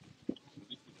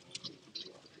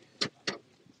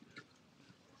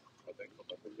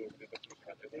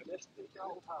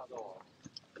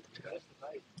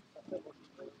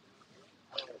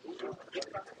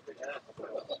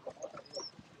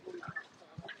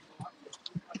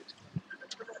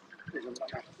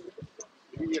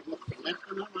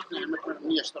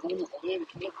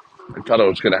 I thought it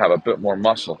was going to have a bit more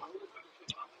muscle.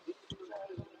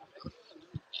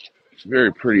 It's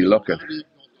very pretty looking.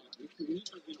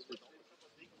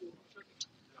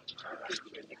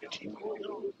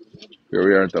 Here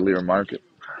we are at the Lier Market.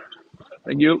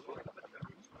 Thank you.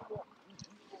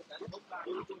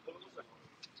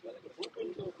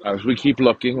 As we keep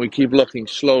looking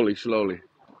slowly, slowly.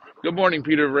 Good morning,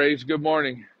 Peter Rays. Good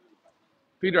morning.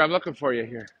 Peter, I'm looking for you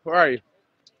here. Where are you?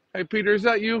 Hey, Peter, is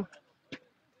that you?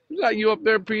 Is that you up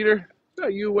there, Peter? Is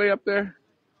that you way up there?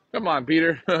 Come on,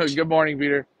 Peter. Good morning,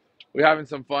 Peter. We having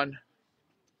some fun.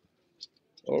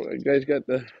 Oh, you guys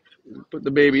put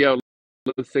the baby out.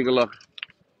 Let's take a look.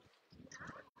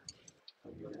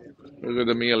 Look at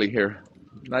the mealy here.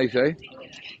 Nice, eh?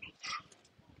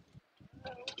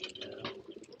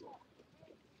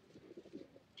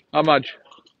 How much?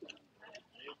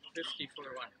 50 for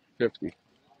one. 50. And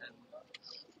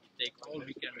take all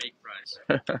we can make price.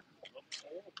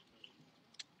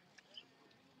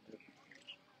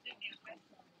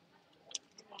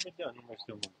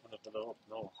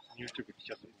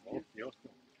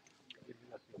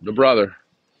 The brother.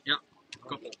 Yeah,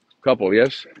 couple. Couple,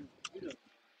 yes.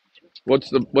 What's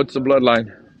the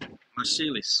bloodline?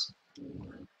 Marcellus.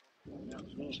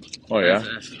 Oh yeah.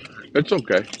 It's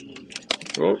okay.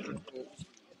 Oh,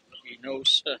 He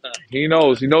knows. he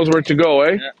knows. He knows where to go,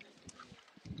 eh? Yeah.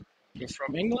 You're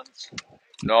from England?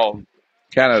 No.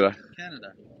 Canada.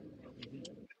 Canada.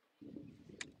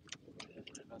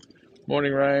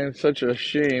 Morning, Ryan. Such a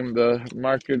shame the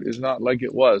market is not like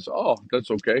it was. Oh, that's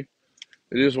okay.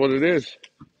 It is what it is.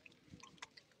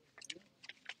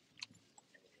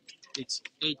 It's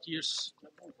 8 years.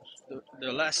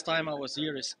 The last time I was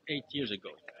here is 8 years ago.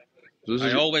 This I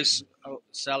is always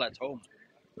sell at home.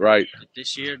 right. But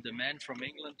this year, the man from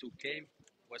England who came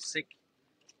was sick.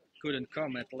 Couldn't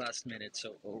come at the last minute.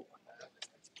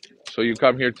 So you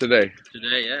come here today.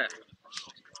 Today, yeah.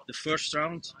 The first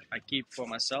round I keep for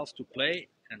myself to play,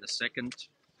 and the second,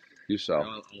 You sell.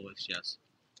 always, yes.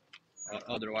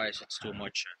 Otherwise, it's too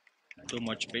much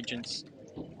pigeons.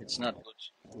 It's not good.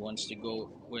 He wants to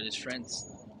go with his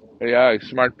friends. Yeah,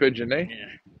 smart pigeon, eh? Yeah.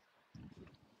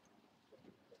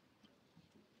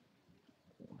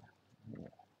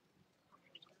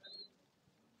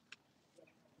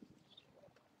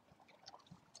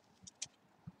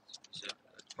 So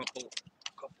a couple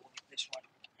with this one.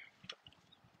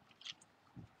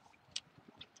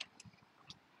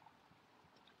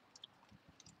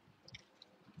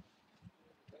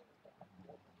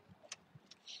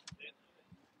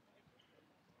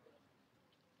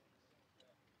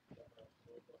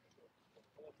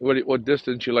 What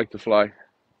distance you like to fly?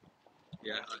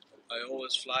 Yeah, I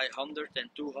always fly 100 and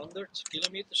 200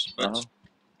 kilometers, but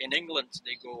in England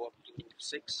they go up to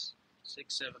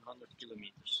 700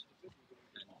 kilometers,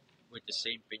 and with the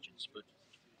same pigeons. But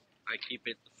I keep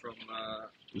it from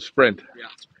Sprint. yeah.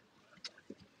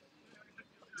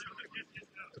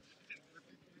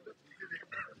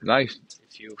 Nice.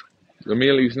 If you The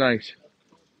mealy's nice.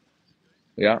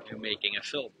 Yeah. you're making a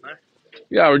film, huh?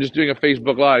 Yeah, we're just doing a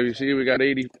Facebook Live. You see, we got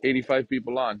 85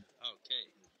 people on.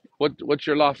 Okay. What's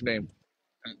your loft name?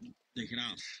 De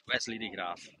Graaf, Wesley de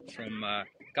Graaf from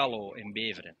Callo in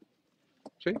Beveren.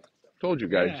 See? Told you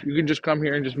guys. Yeah. You can just come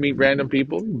here and just meet random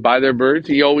people, buy their birds.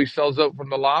 He always sells out from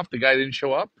the loft. The guy didn't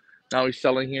show up. Now he's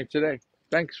selling here today.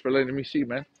 Thanks for letting me see,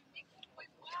 man.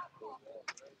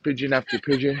 Pigeon after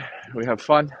pigeon. We have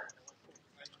fun.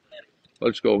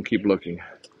 Let's go and keep looking.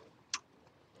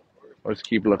 Let's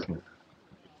keep looking.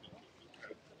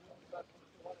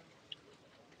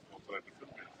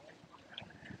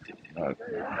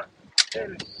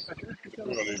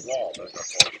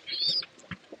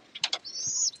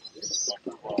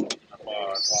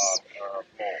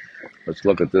 Let's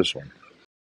look at this one.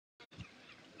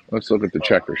 Let's look at the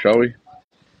checker, shall we?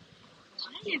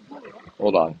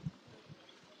 Hold on.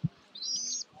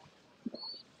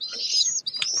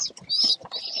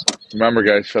 Remember,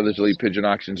 guys, Feathers Elite Pigeon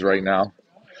Auctions right now.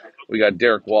 We got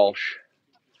Derek Walsh,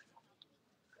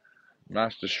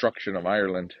 Mass Destruction of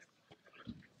Ireland.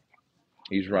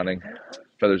 He's running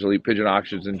Feathers Elite Pigeon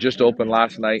Auctions and just opened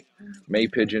last night. May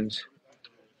Pigeons.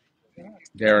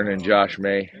 Darren and Josh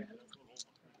May.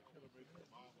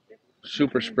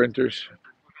 Super Sprinters.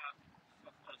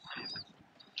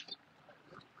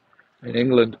 In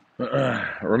England.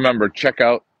 Remember, check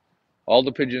out all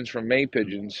the pigeons from May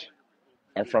Pigeons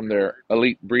are from their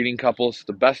elite breeding couples,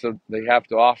 the best they have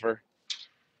to offer.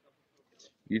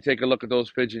 You take a look at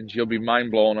those pigeons, you'll be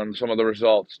mind blown on some of the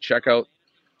results. Check out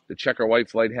the checker white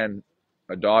flight hen,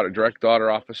 a direct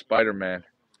daughter off of Spider-Man.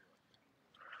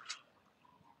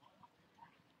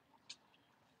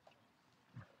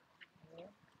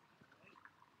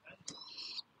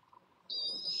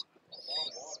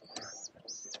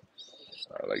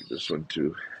 I like this one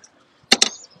too.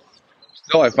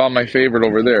 Still, I found my favorite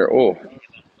over there. Oh,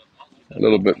 a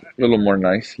little more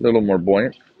nice, a little more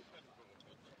buoyant.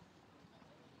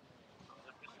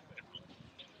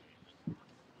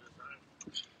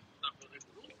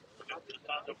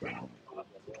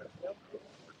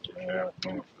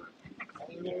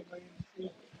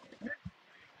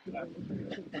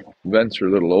 Vents are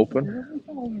a little open.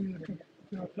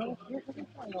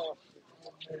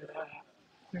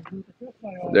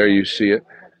 There you see it.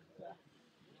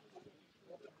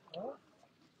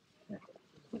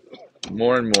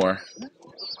 More and more.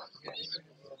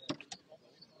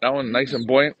 That one nice and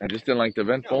buoyant. I just didn't like the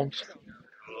vent foams.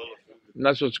 And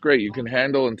that's what's great. You can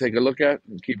handle and take a look at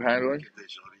and keep handling.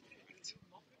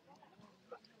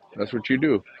 That's what you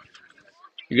do.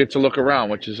 You get to look around,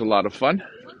 which is a lot of fun.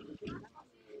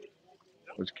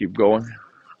 Let's keep going.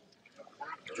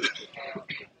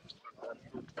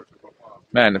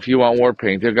 Man, if you want war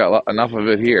paint, they've got enough of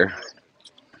it here.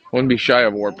 Wouldn't be shy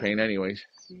of war paint anyways.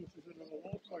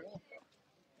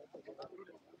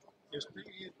 You speak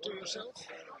to yourself?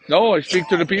 No, I speak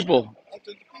to the people.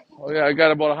 Oh yeah, I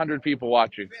got about 100 people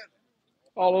watching.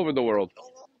 All over the world.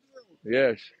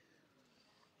 Yes.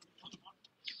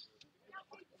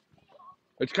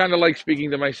 It's kind of like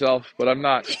speaking to myself, but I'm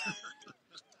not.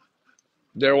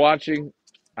 They're watching,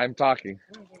 I'm talking.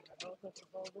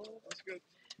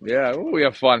 Yeah, ooh, we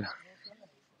have fun.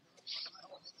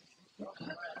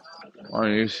 Oh,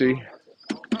 you see?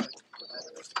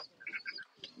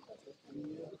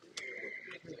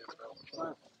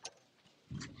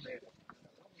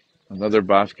 Another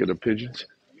basket of pigeons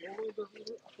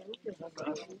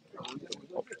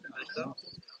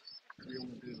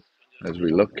as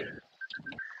we look.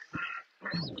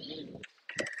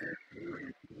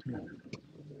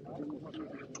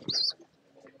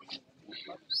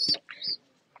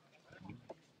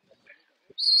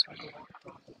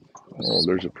 Oh,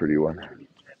 there's a pretty one.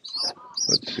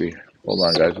 Let's see. Hold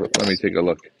on, guys. Let me take a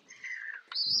look.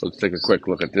 Let's take a quick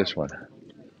look at this one.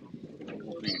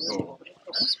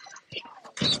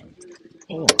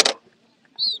 Oh.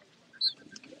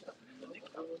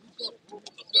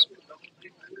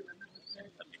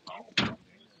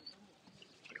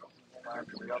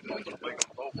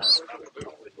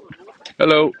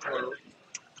 Hello.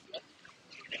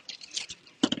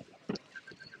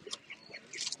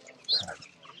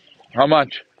 How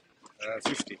much?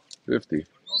 50. 50.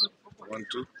 One,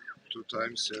 two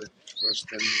times. First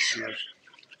 10 this year.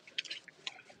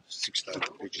 6,000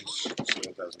 pigeons,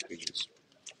 7,000 pigeons.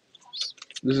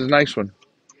 This is a nice one.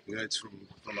 Yeah, it's from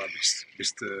our best.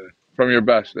 From your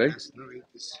best, eh? Yes, no,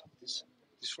 this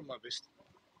is from our best.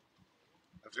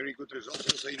 A very good result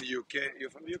also in the UK.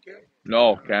 You're from the UK?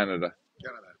 No, Canada.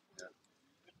 Canada. Yeah.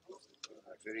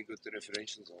 Very good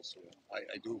references also.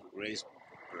 I do raise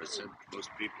birds, and most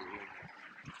people here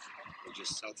they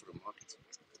just sell for the market.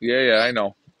 Yeah, I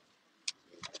know.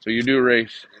 So you do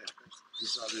race. Yeah,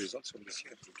 these are the results from this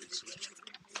year.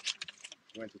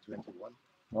 2021.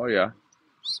 Oh, yeah.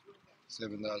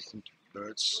 7,000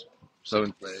 birds,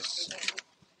 Seven. 7th place.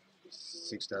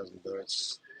 6,000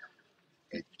 birds,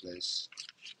 8th place.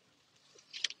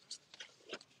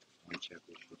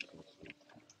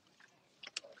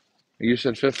 You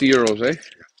said 50 euros, eh?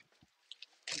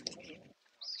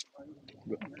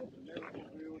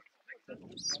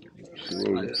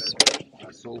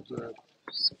 I sold a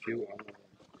few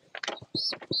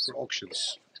for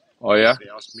auctions. Oh, yeah? They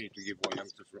asked me to give one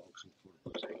youngster for auction for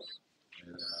birds.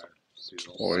 And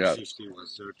Oh, yeah. 150,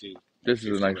 130. This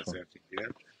is a nice one. 130. Yeah.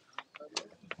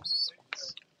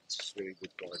 It's very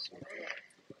good quality.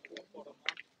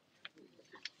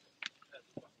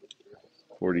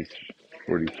 40,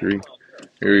 43.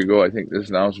 Here you go. I think this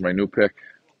now is my new pick.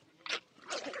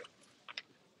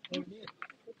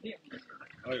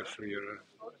 Oh, yeah, for your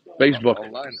Facebook.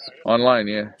 online. Online,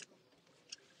 yeah.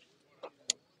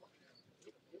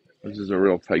 This is a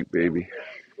real tight baby.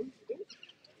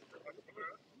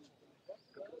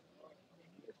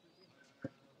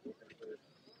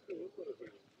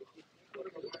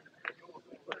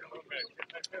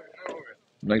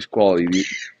 Nice quality.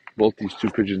 Both these two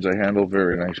pigeons I handle,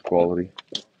 very nice quality.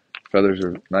 Feathers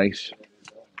are nice,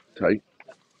 tight.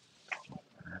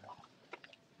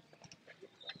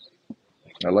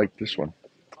 I like this one.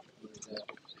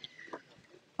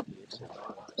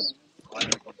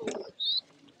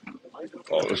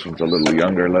 Oh, this one's a little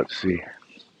younger. Let's see.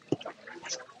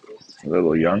 A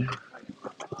little young.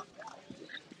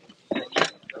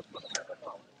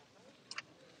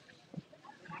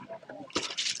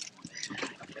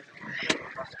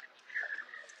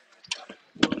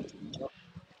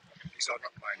 These are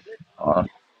not mine. Uh,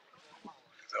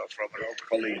 They're from an old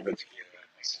colleague, but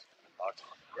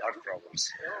heart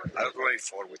problems. I have only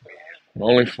 4 with me.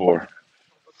 Only 4.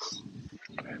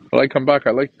 Well, I come back.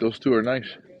 I like those 2 are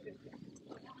nice.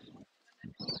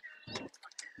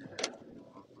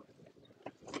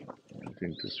 I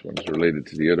think this one's related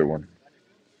to the other one.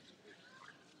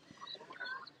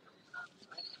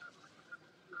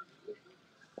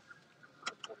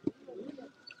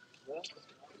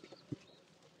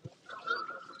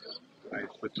 I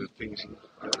put the things in.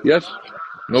 Yes,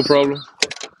 no problem.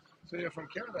 So you're from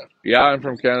Canada? Yeah, I'm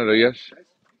from Canada, yes.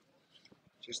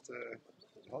 Just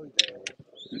holiday.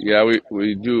 Yeah,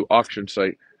 we do auction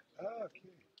site. Ah, okay.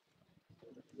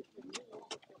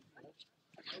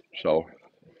 So,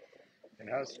 And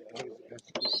how's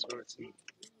Swordsea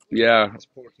yeah.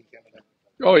 sport in Canada?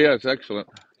 Oh, yeah, it's excellent.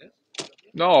 Yes?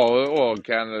 No, well,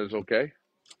 Canada is okay.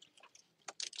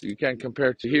 You can't compare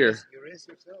it to here. You race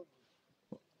yourself?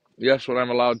 Yes, when I'm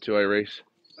allowed to, I race.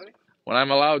 Sorry? When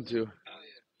I'm allowed to.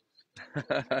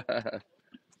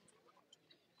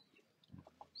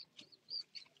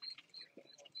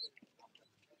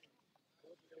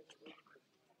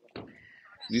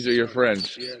 These are your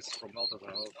friends. Yes, from Malta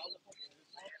Verhaal.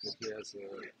 But he has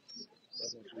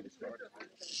doesn't really start.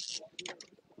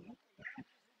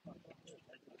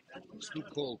 It's too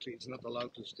cold. He's not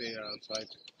allowed to stay outside.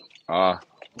 Ah,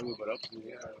 Move it up.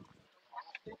 Yeah.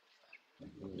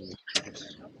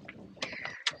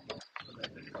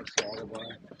 That's all about.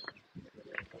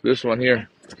 this one here.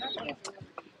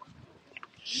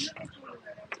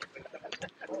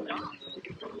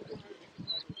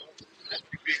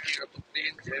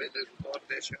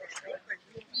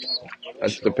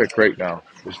 That's the pick right now.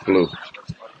 It's blue.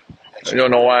 I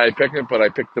don't know why I picked it, but I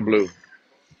picked the blue.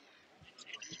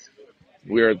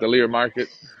 We're at the Lier Market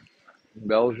in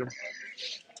Belgium.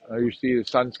 You see the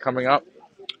sun's coming up.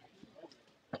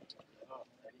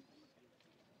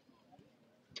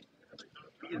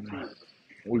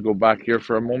 We go back here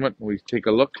for a moment. We take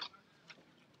a look.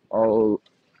 Oh,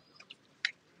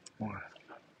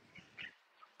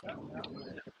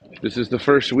 this is the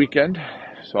first weekend,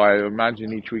 so I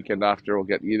imagine each weekend after we'll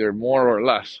get either more or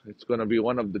less. It's going to be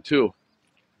one of the two.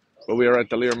 But we are at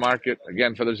the Lier Market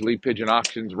again for those Lead Pigeon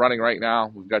auctions running right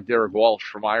now. We've got Derek Walsh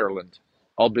from Ireland.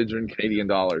 All bids are in Canadian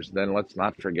dollars. Then let's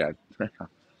not forget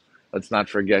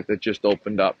that just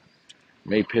opened up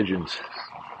May Pigeons.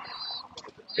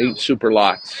 8 super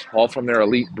lots, all from their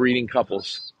elite breeding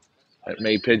couples at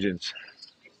May Pigeons.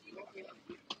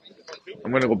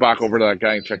 I'm going to go back over to that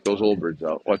guy and check those old birds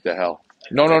out. What the hell?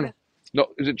 No. No,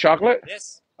 is it chocolate?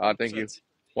 Yes. Thank you.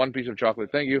 1 piece of chocolate.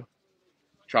 Thank you.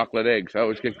 Chocolate eggs. I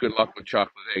always get good luck with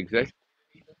chocolate eggs, eh?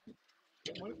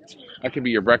 That could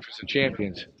be your breakfast of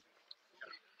champions.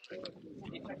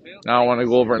 Now I want to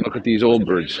go over and look at these old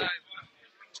birds.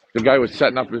 The guy was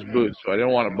setting up his booth, so I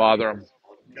didn't want to bother him.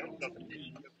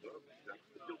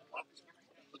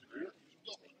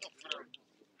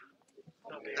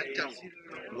 Dat kan.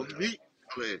 Want wie?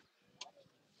 Allee,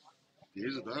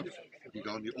 deze duif, die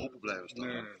gaan niet open blijven staan.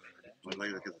 Nee. Maar als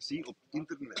je dat ziet op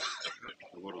internet,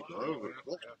 dan worden duiven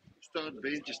verkocht.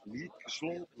 Stuitbeentjes niet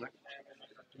gesloten.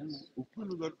 Hoe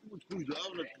kunnen we daar ooit goede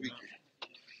duiven uit kwikken?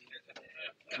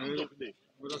 Kan toch niet?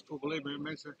 Maar dat is het probleem met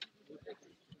mensen.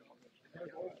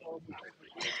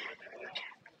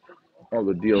 All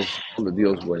the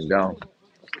deals going down.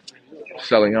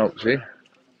 Selling out, see?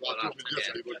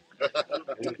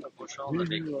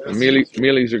 The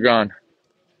mealies are gone.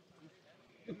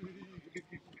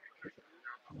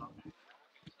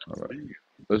 All right.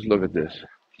 Let's look at this.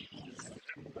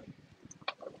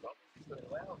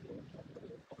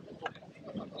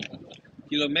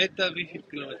 Kilometer, wie viel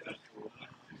kilometer?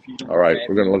 All right,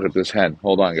 we're going to look at this hen.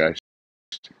 Hold on, guys.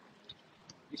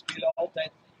 Die spelen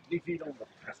altijd die 400.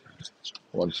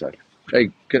 1 sec.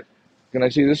 Hey, can I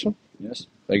see this one? Yes.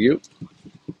 Thank you.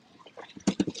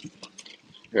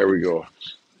 There we go.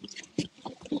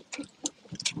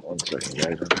 1 second,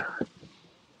 guys.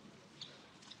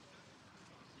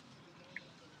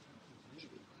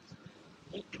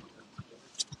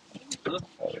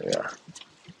 Oh, yeah.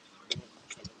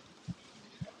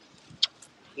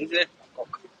 Deze?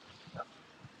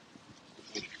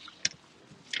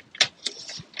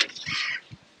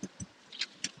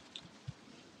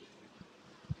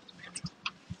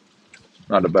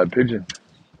 Not a bad pigeon.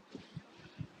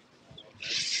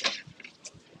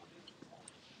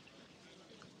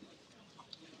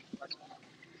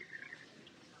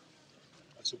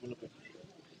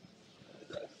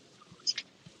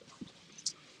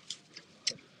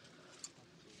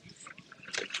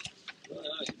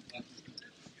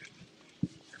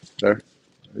 There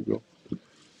you go.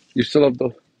 You still have the.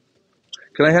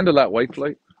 Can I handle that white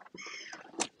flight?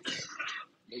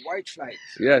 The white flight.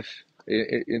 Yes,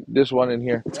 this one in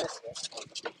here. Yes.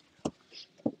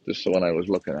 This is the one I was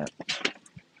looking at.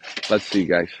 Let's see,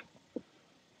 guys.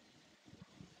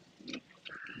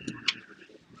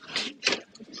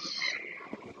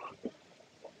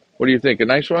 What do you think? A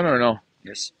nice one or no?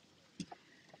 Yes.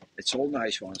 It's all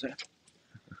nice ones, eh?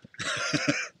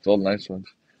 It's all nice ones.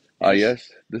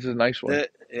 Yes, this is a nice one.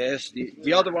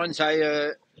 The other ones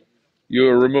You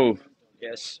remove.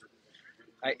 yes,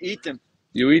 I eat them.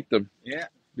 You eat them. Yeah.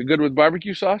 They're good with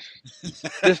barbecue sauce.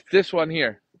 This one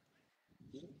here.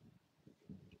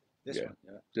 This one.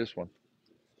 Yeah. This one.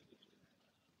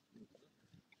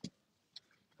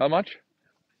 How much?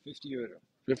 €50.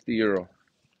 €50.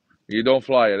 You don't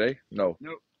fly it, eh? No.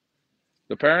 No.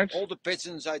 The parents? All the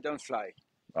pigeons I don't fly.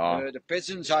 Ah. The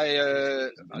pigeons I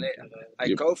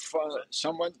go for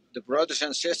someone. The brothers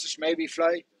and sisters maybe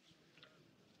fly.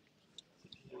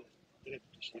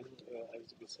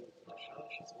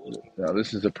 Now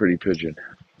this is a pretty pigeon.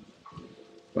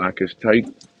 Back is tight.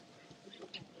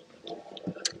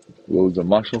 Loads of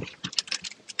muscle.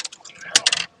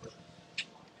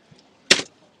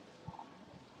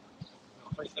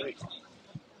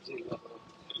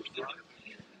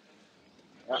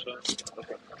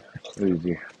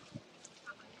 Easy.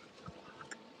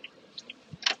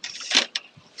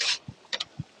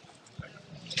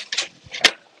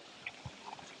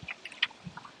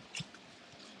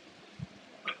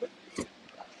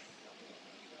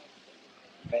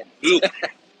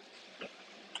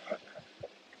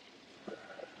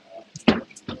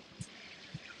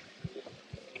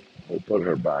 We'll put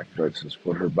her back. Let's just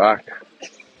put her back.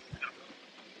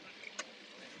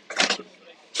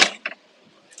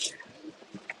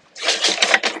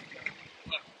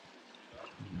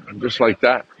 And just like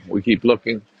that, we keep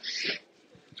looking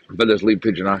for this Lier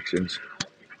pigeon auctions.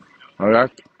 All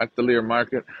right, at the Lier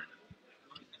market.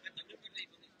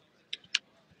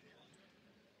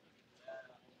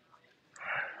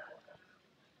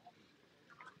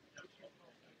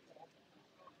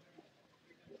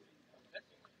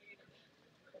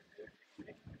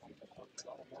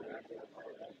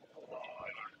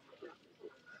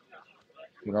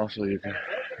 And also you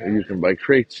can buy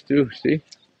crates too, see?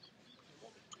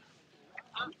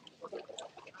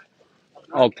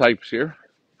 All types here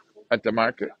at the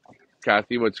market.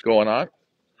 Kathy, what's going on?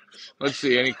 Let's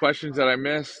see, any questions that I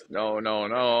missed?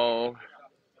 No.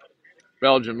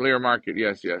 Belgium, Lier market,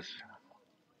 yes.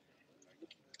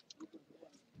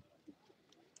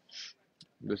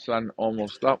 The sun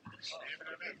almost up.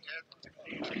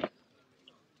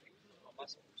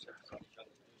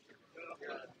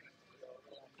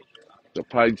 The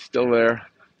pide's still there.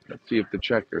 Let's see if the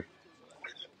checker.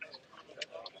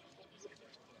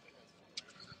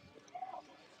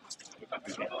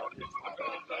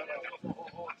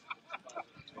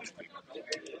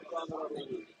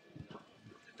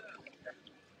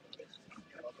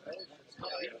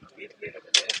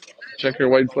 Checker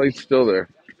white plate's still there.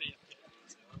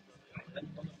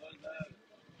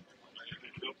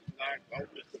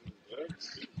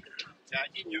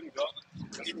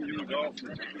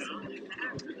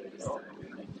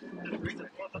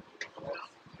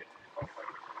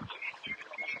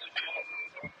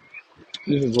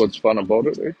 This is what's fun about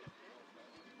it, right?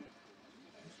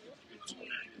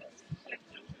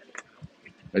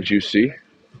 As you see.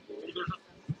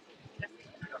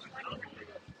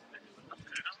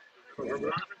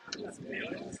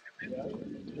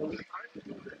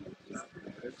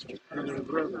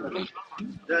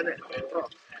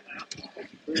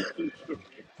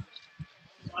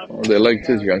 Oh, they liked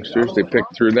his youngsters. They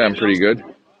picked through them pretty good.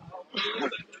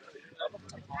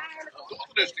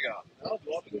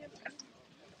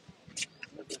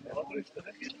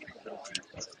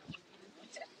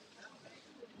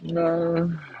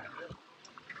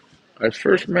 I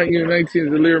first met you in 19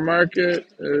 at the Lier market,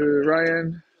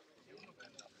 Ryan.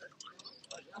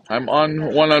 I'm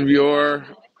on one of your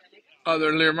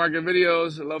other Lier market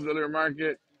videos. I love the Lier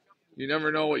market. You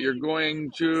never know what you're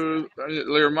going to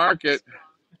Lier market.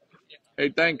 Hey,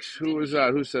 thanks. Who was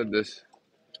that? Who said this?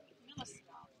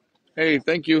 Hey,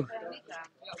 thank you.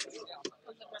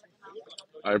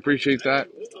 I appreciate that.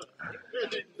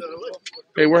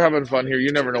 Hey, we're having fun here.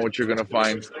 You never know what you're going to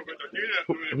find.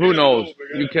 Who knows?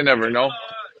 You can never know.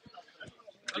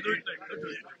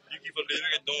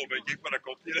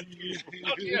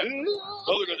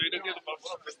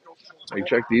 Hey,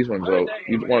 check these ones out.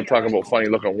 You want to talk about funny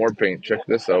looking war paint? Check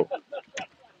this out.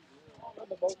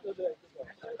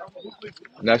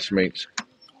 Nestmates.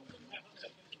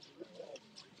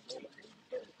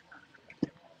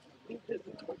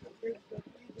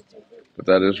 But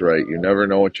that is right. You never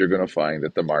know what you're going to find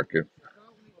at the market.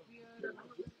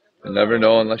 You never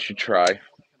know unless you try.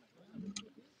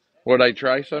 Would I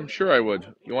try some? Sure I would.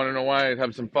 You want to know why? I'd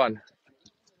have some fun.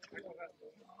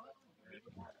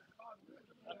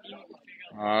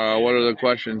 What are the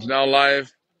questions? Now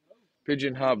live.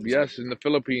 Pigeon Hub. Yes, in the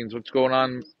Philippines. What's going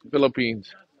on in the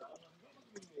Philippines?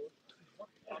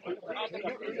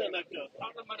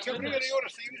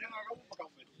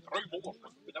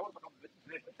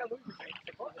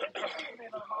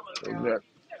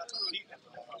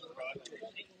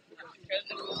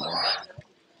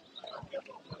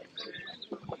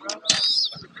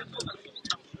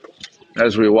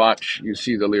 As we watch, you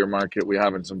see the Lier market. We're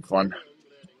having some fun.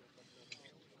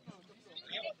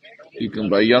 You can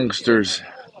buy youngsters.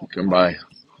 You can buy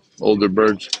older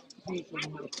birds.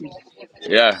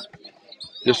 Yeah,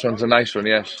 this one's a nice one.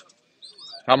 Yes.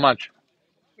 How much?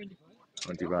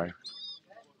 25.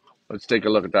 Let's take a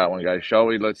look at that one, guys. Shall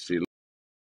we? Let's see.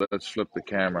 Let's flip the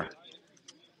camera.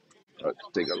 Let's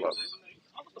take a look.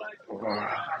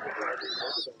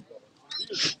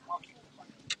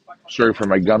 Sorry for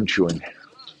my gum chewing.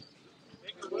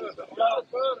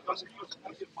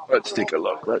 Let's take a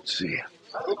look. Let's see.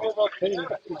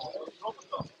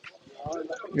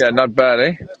 Yeah, not bad,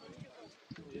 eh?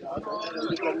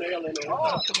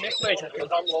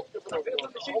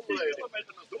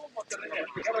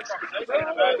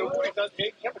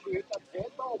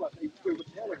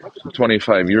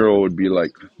 25 euro would be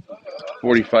like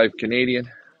 45 Canadian.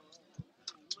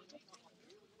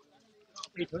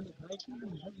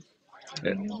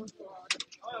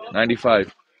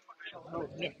 95.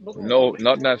 No,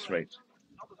 not nest mates.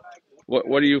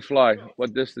 What do you fly?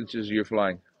 What distances are you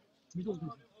flying?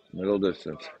 Middle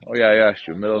distance. Oh yeah, I asked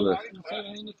you. Middle distance.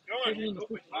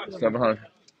 700.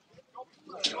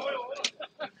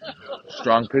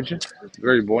 Strong pigeon.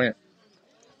 Very buoyant.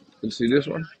 You see this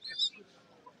one?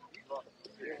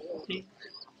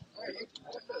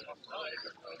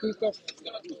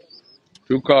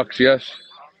 Two cocks. Yes.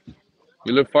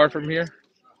 You live far from here?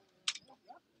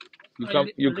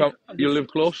 You live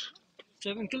close?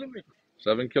 7 kilometers.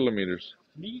 7 kilometers.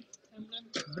 Me and then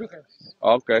Brugge.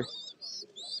 Okay.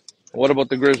 What about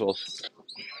the grizzles?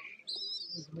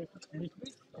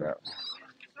 Yeah.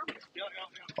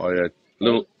 Oh yeah.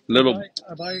 Little.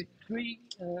 I buy three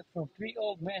from 3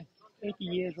 old men, 80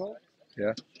 years old.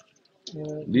 Yeah.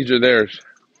 These are theirs.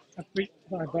 I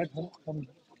buy from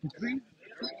the three,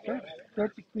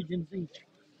 30 pigeons each.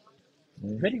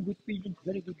 Very good pigeons,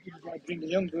 very good pigeons. I bring the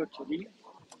young birds to Lier.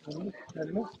 There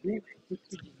are not good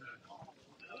pigeons.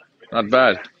 Not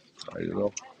bad. There you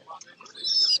go.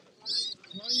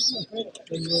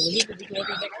 When you're a little bit happy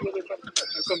next year, you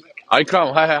come back. I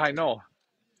come. I know.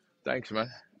 Thanks, man.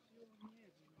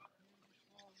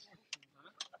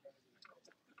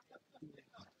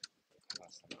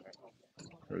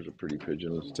 There's a pretty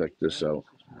pigeon. Let's check this out.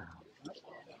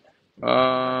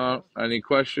 Any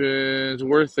questions?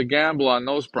 Worth the gamble on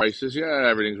those prices? Yeah,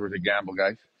 everything's worth a gamble,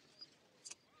 guys.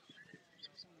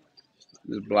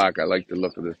 This black. I like the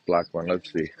look of this black one.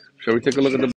 Let's see. Shall we take a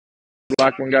look at the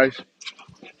black one, guys?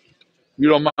 You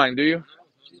don't mind, do you?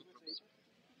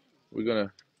 We're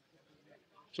gonna.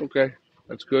 It's okay.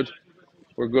 That's good.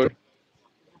 We're good.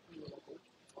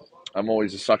 I'm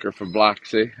always a sucker for black,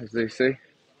 see, as they say.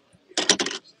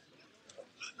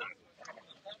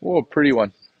 Oh, pretty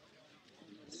one.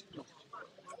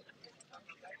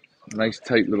 Nice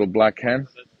tight little black hen.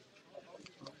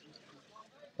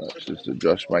 Let's just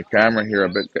adjust my camera here a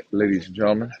bit, ladies and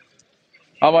gentlemen.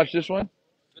 How much this one?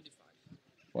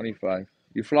 25.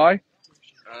 You fly?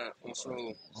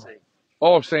 Also same.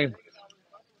 Oh, same.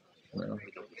 Yeah.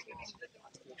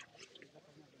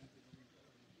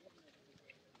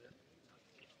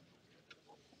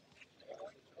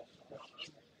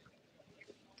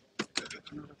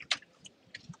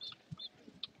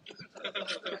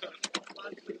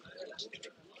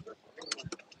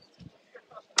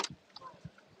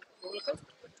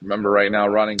 Remember right now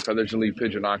running Feathers Elite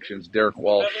Pigeon Auctions, Derek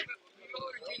Walsh,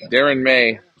 Darren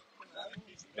May.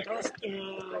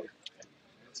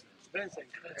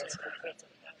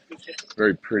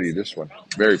 Very pretty, this one.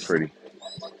 Very pretty.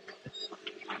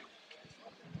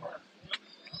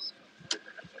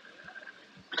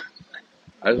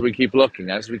 As we keep looking.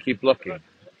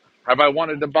 Have I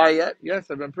wanted to buy yet?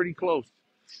 Yes, I've been pretty close.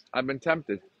 I've been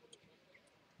tempted.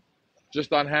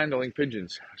 Just on handling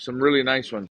pigeons. Some really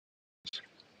nice ones.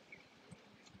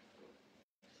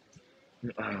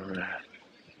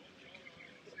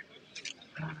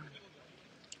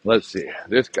 Let's see.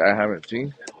 This guy I haven't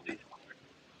seen.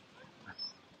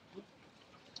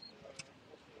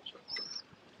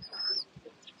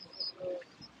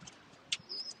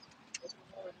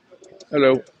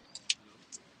 Hello.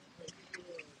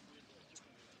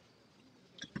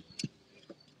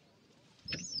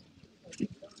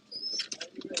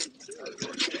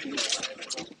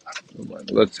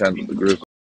 let's handle the grizzly.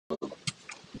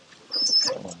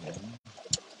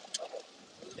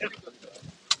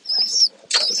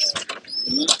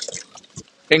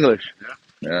 English.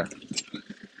 Yeah.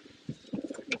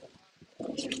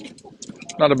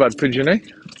 Not a bad pigeon, eh?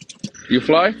 You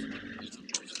fly?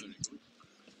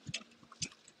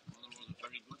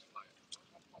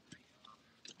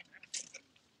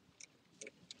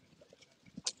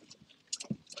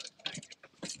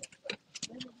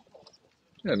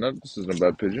 Yeah, no, this isn't a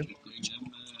bad pigeon.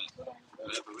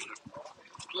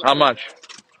 How much?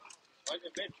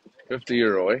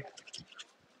 €50, eh?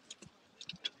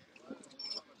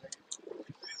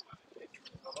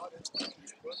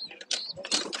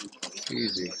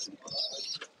 Easy. Very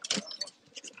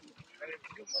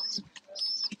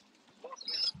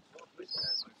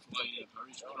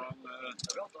strong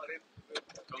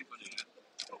company.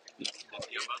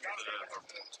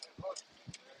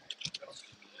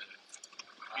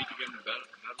 Pigeon, Bernard,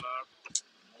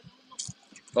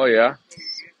 Oh, yeah?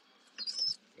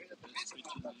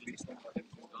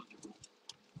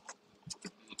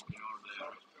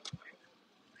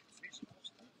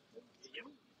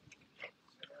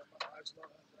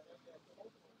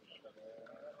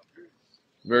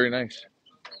 Very nice.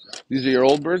 These are your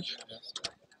old birds?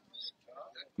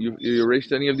 You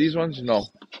raced any of these ones? No.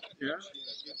 yeah.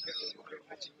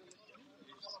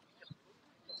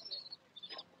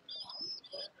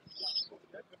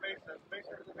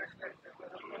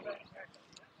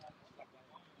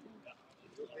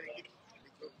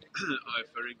 I have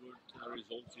very good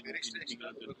results in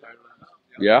England and Ireland.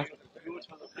 Yeah?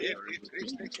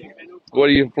 What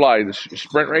do you fly? The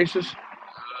sprint races? I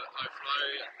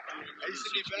fly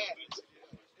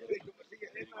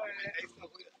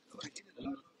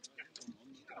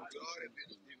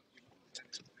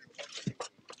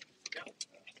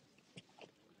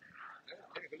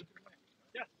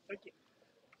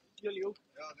 260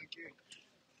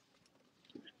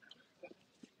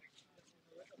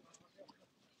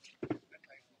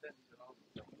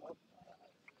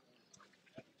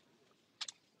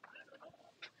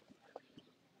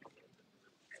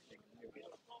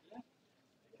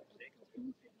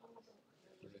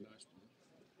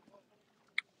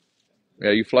 Yeah,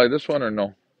 you fly this one or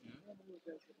no?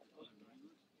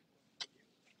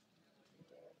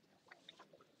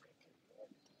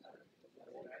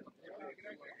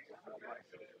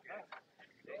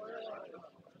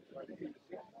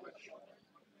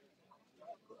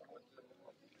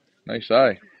 Nice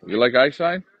eye. You like eye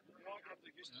sign?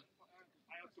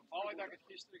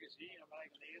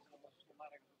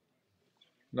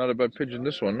 Not a bad pigeon,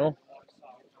 this one, no?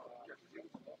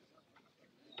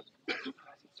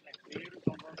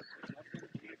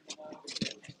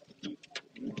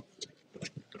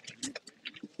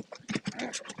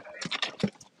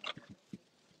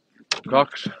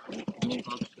 Cox?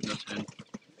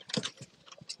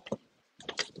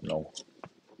 No.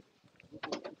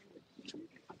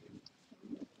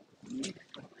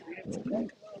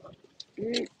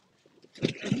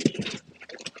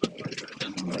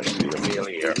 Let's see the meal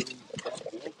here.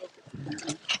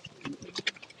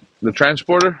 The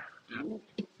transporter?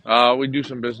 We do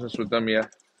some business with them, yeah.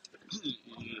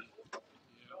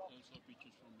 also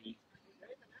pictures from me.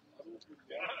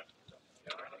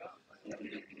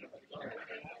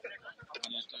 And I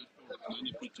transport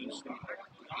many pigeons to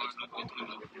Ireland and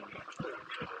England.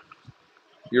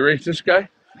 You race this guy?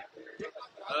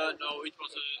 No, it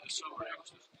was a summer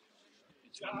youngster.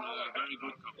 It's a very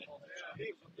good couple.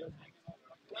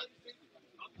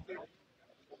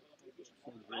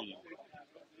 For breeding.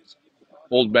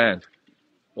 Old band.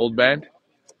 Old band?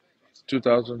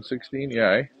 2016,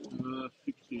 yeah, eh?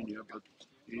 16, yeah, but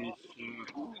he's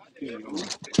still young.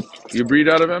 You breed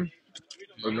out of him?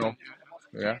 Or no?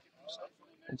 Yeah.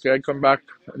 Okay, I come back.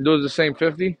 And those the same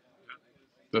 50?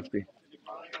 50.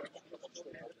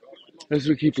 As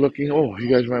we keep looking, oh, you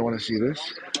guys might want to see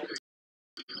this.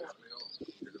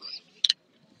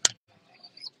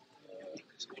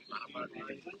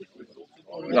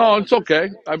 No, it's okay.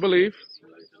 I believe.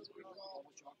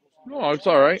 No, it's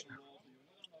all right.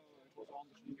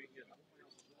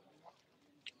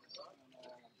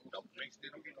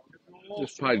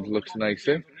 This pie looks nice,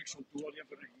 eh?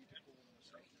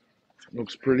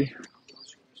 Looks pretty.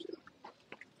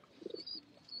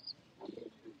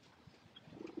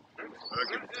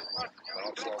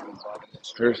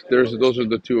 Those are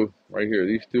the two right here.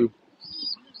 These two,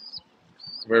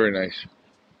 very nice.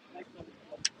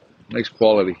 Nice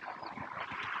quality.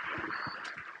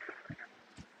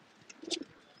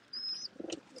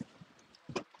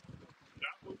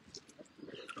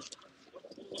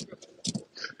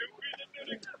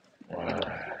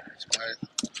 It's my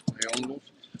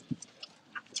onloft.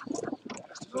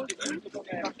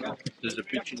 is the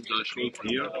pigeons I showed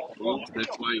here. Well,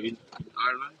 that's why in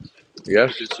Ireland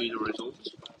Yes. you can see the results.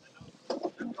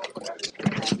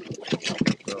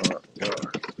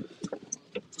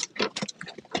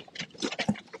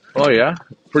 Oh yeah,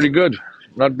 pretty good.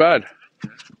 Not bad.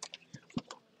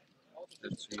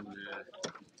 That's in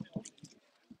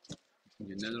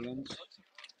the Netherlands,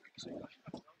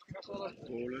 Poland.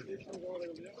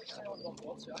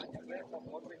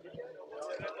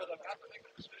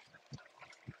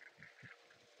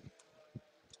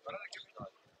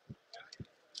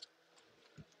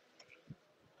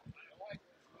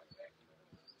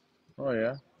 Oh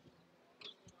yeah.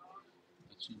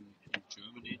 That's in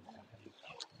Germany.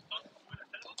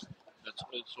 That's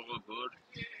also a bird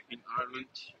in Ireland.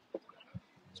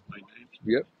 That's my name.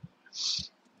 Yep.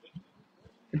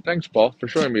 Thanks, Paul, for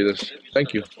showing me this.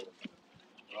 Thank you.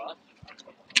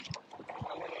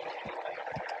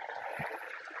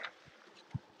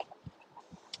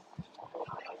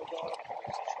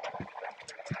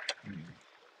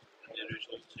 The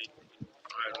results in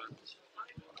Ireland.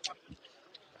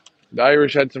 The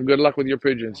Irish had some good luck with your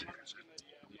pigeons.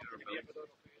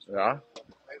 Lier, Yeah.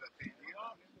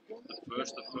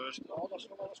 the first.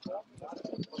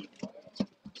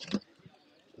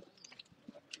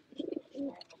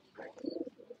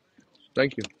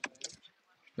 Thank you.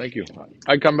 Thank you.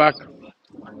 I come back.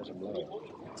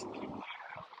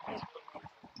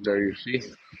 There you see.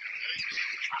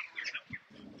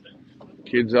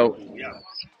 Kids out.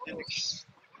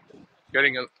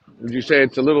 Getting a. Would you say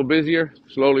it's a little busier?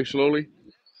 Slowly, slowly.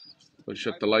 Let's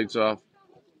shut the lights off.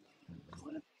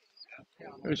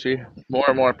 You see, more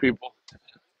and more people.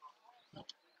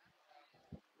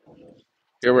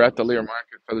 Here we're at the Lier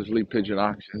Market for the Leap Pigeon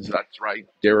Auctions. That's right.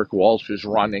 Derek Walsh is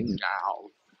running now.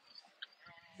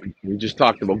 We just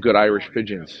talked about good Irish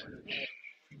pigeons.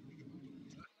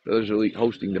 Feathers Elite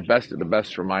hosting the best of the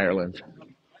best from Ireland.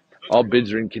 All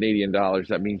bids are in Canadian dollars.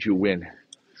 That means you win.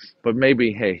 But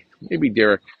maybe, hey, maybe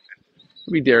Derek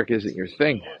isn't your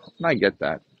thing. And I get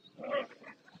that.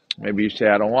 Maybe you say,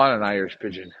 I don't want an Irish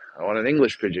pigeon. I want an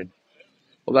English pigeon.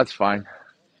 Well, that's fine.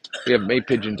 We have May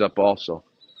pigeons up also.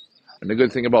 And the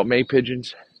good thing about May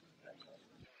pigeons,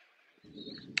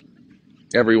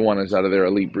 everyone is out of their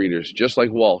elite breeders, just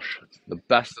like Walsh. The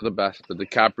best of the best. The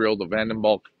DiCaprio, the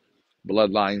Vandenbalk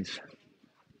bloodlines.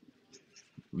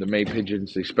 The May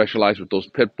pigeons, they specialize with those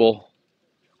pit bull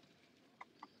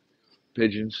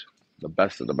pigeons. The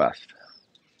best of the best.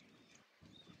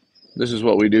 This is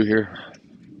what we do here.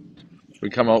 We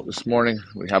come out this morning,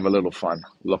 we have a little fun,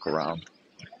 look around.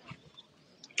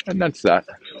 And that's that.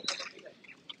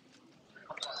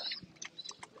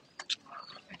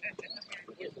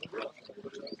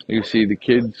 You see the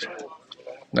kids.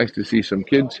 Nice to see some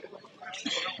kids.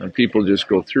 And people just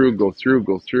go through,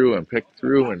 and pick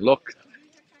through and look.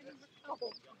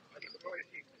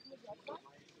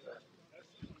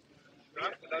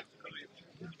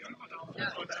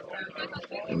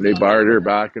 And they barter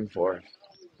back and forth.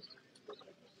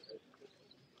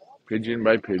 Pigeon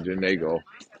by pigeon, they go.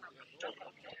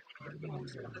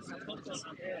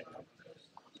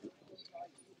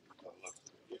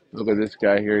 Look at this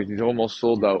guy here. He's almost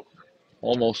sold out.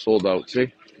 Almost sold out.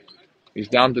 See? He's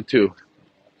down to two.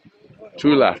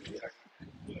 Two left.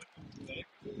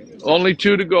 Only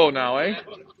two to go now, eh?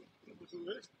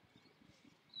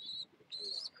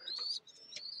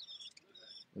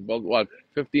 About what?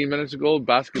 15 minutes ago,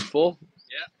 basket full.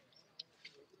 Yeah.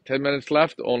 10 minutes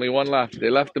left. Only one left. They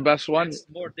left the best one. It's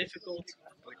more difficult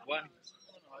with one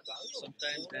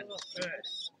sometimes than.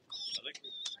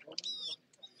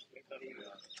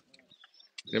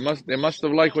 They must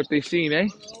have liked what they seen, eh?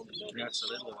 That's a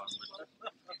little one,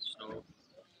 but so.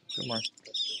 Come on.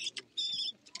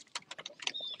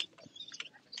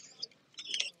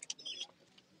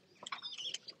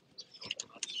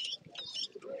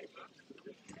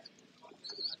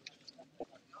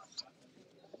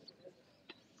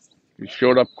 You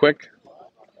showed up quick.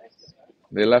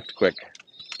 They left quick.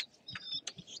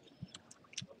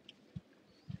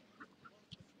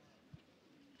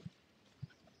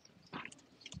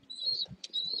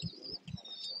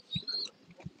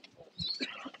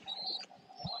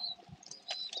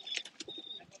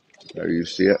 There you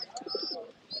see it.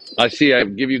 I see. I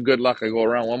give you good luck. I go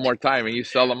around one more time and you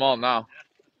sell them all now.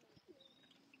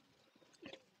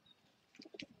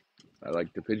 I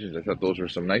like the pigeons. I thought those were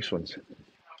some nice ones.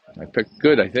 I picked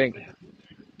good, I think.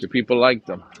 The people liked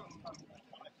them.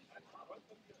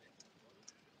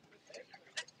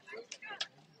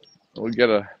 We get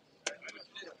a.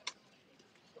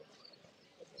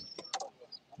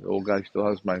 The old guy still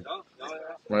has my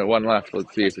one left.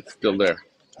 Let's see if it's still there.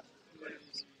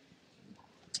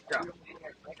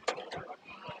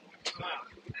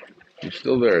 She's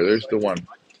still there. There's the one.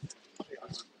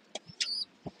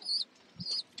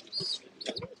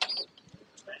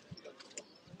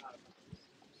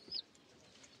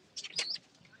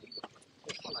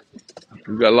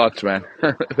 We've got lots, man.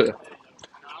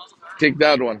 Take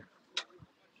that one.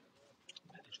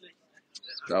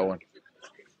 That one.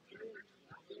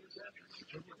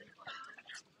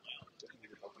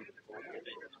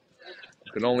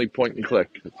 You can only point and click.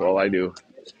 That's all I do.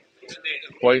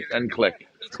 Point and click.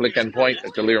 Click and point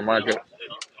at the Lier Market.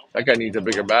 That guy needs a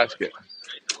bigger basket.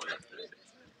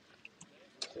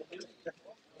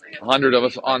 100 of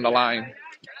us on the line.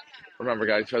 Remember,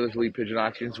 guys, Feathers Lead Pigeon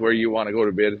Auctions, where you want to go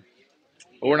to bid.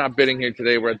 But we're not bidding here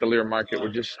today. We're at the Lier Market. We're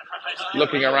just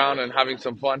looking around and having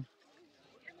some fun.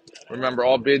 Remember,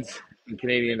 all bids in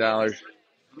Canadian dollars.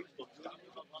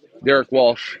 Derek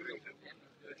Walsh,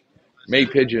 May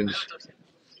Pigeons,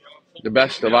 the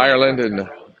best of Ireland and the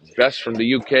best from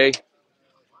the UK.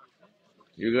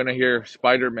 You're going to hear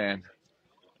Spider-Man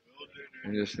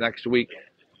in this next week.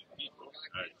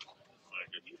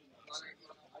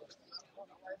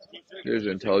 There's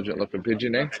an intelligent looking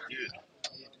pigeon, eh?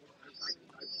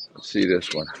 Let's see this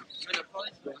one.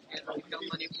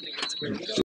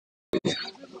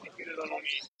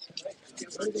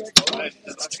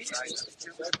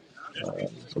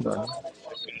 Hold on.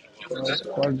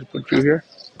 Why did you put you here?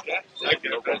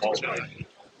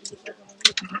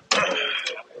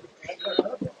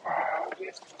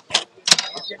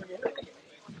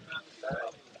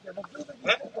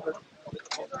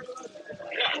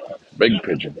 Big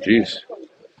pigeon, jeez.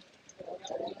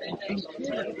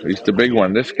 He's the big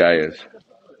one, this guy is.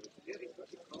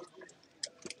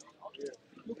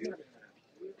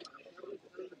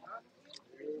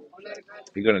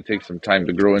 He's going to take some time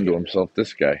to grow into himself,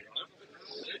 this guy.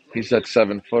 He's that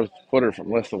 7-footer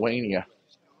from Lithuania.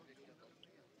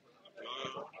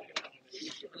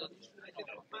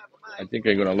 I think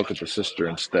I'm going to look at the sister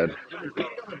instead.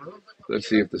 Let's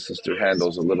see if the sister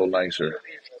handles a little nicer.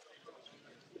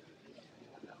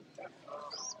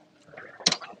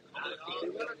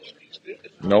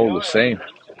 No, the same.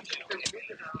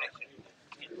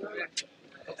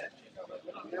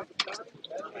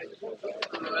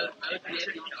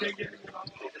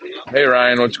 Hey,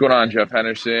 Ryan, what's going on, Jeff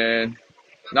Henderson?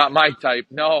 Not my type.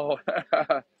 No.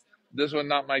 This one,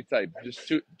 not my type. Just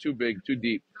too big, too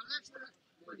deep.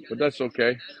 But that's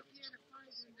okay.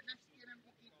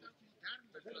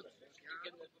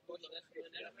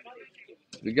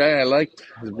 The guy I liked,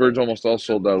 his birds almost all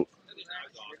sold out.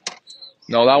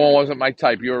 No, that one wasn't my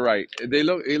type. You were right. They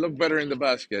look better in the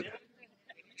basket.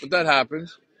 But that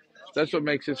happens. That's what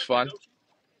makes it fun.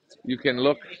 You can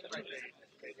look.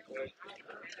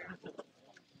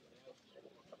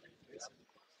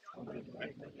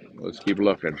 Let's keep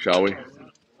looking, shall we?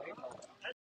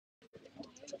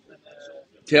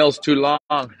 Tail's too long.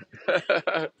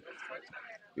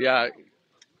 Yeah,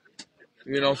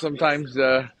 sometimes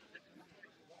a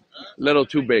little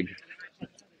too big.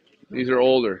 These are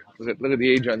older. Look at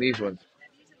the age on these ones.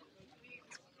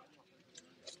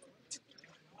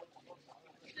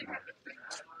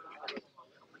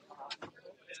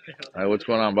 All right, what's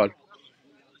going on, bud?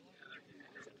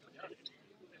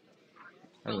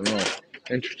 I don't know.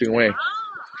 Interesting way.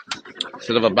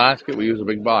 Instead of a basket, we use a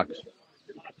big box.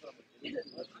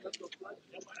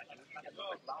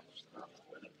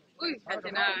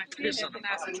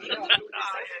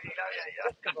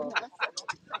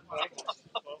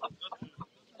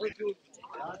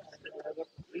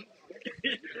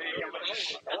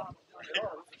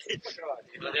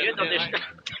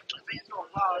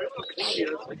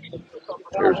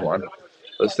 Here's one.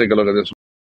 Let's take a look at this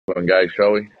one, guys,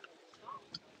 shall we?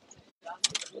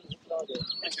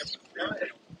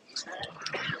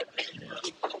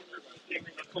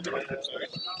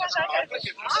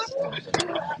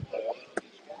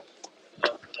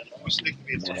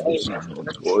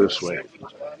 Let's go this way.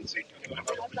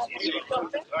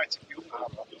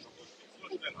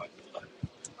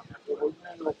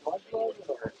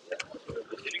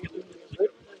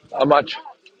 How much?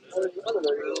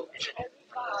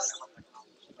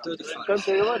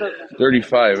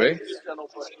 35, eh?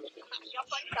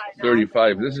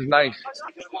 35. This is nice.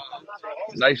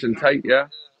 Nice and tight, yeah?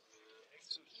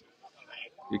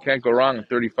 You can't go wrong at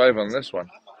 35 on this one.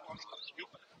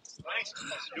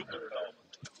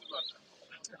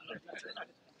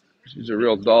 She's a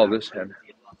real doll, this hen.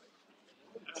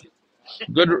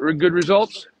 Good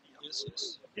results?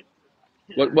 Yes.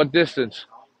 What distance?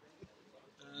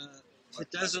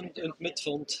 1000 and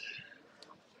midfond.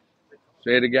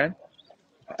 Say it again.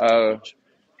 How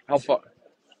far?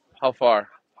 How far?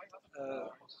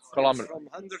 Kilometer. From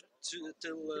 100 till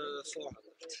 400.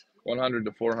 100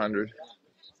 to 400.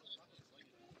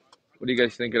 What do you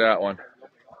guys think of that one?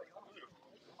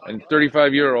 And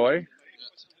 35 euro, eh?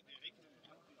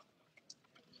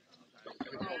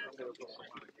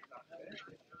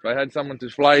 If I had someone to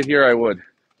fly it here, I would.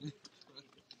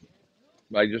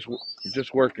 By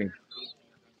just working.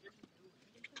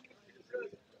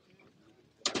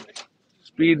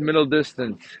 Speed, middle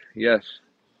distance. Yes.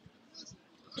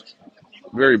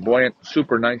 Very buoyant.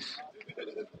 Super nice.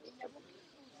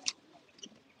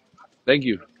 Thank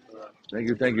you. Thank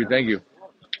you, thank you, thank you.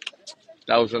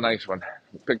 That was a nice one.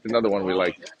 We picked another one we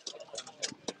liked.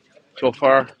 So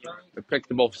far, I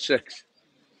picked about 6.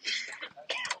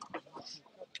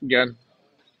 Again,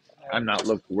 I'm not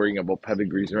worrying about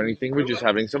pedigrees or anything. We're just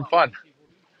having some fun. A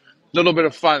little bit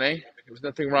of fun, eh? There's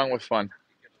nothing wrong with fun.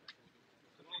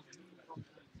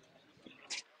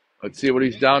 Let's see what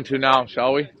he's down to now,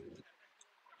 shall we?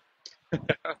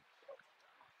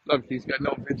 Look, he's got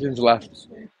no pigeons left.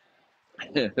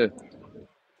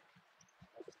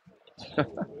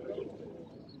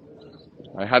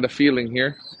 I had a feeling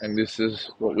here, and this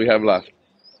is what we have left.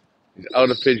 He's out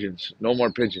of pigeons. No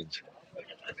more pigeons.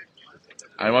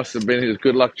 I must have been his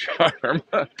good luck charm.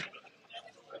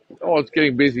 Oh, it's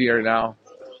getting busier now.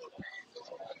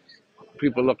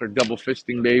 People are double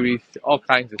fisting babies. All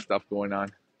kinds of stuff going on.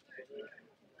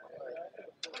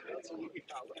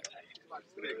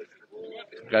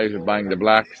 Guys are buying the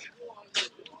blacks.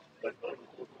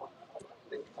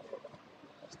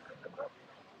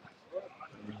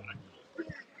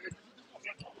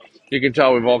 You can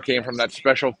tell we've all came from that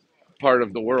special part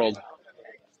of the world.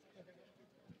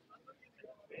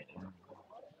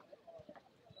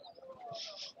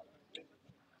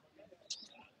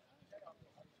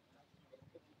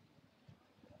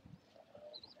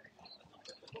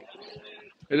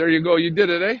 Hey, there you go. You did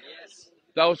it, eh? Yes.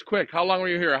 That was quick. How long were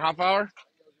you here? A half hour?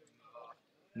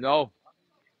 No.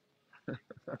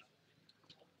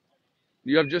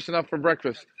 You have just enough for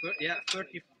breakfast. Yeah,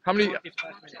 30, How many?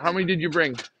 45 minutes. How many did you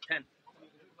bring? 10.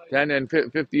 10 and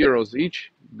 50 euros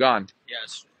each. Gone.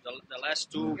 Yes, the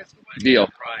last two Deal.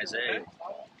 prize, eh?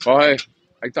 Oh, hey.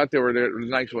 I thought they were the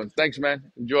nice ones. Thanks, man.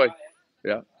 Enjoy.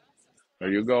 Yeah. There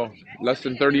you go. Less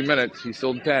than 30 minutes. He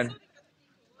sold 10.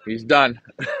 He's done.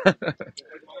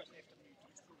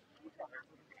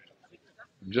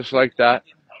 Just like that.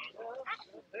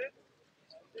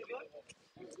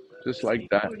 Just like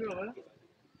that.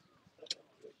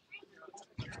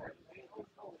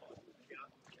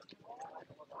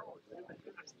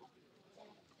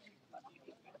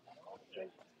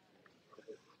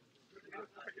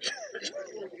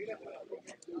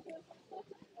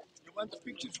 You want a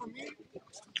picture from me?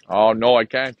 Oh, no, I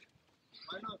can't.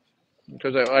 Why not?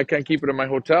 Because I can't keep it in my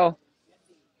hotel.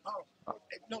 Oh,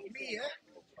 not me, eh?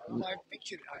 My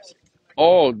picture, I said.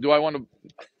 Oh, do I want to?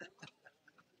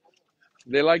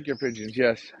 They like your pigeons,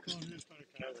 yes.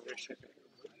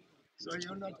 So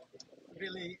you're not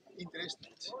really interested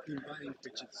in buying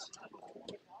pigeons?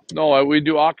 No, we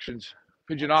do auctions.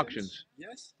 Pigeon auctions.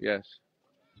 Yes? Yes.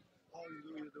 How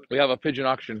do you do We that? have a pigeon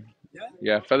auction. Yeah?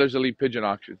 Yeah, Feathers Elite pigeon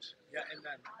auctions. Yeah, and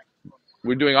then?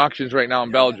 We're doing auctions right now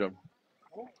in Belgium.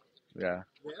 Oh, Yeah.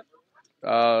 where?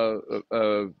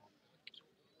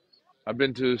 I've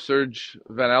been to Serge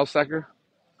Van Elsecker,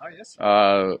 Oh, yes.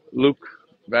 Luke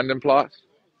Vandenplas.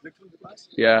 Look from the glass.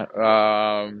 Yeah.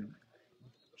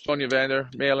 Sonia Vander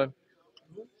Malen.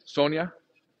 Sonia.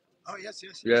 Oh, yes,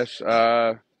 yes, yes.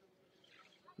 Yes.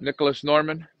 Nicholas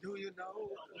Norman. Do you know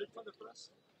Look from the glass?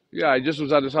 Yeah, I just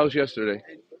was at his house yesterday.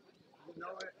 And you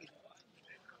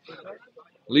know her?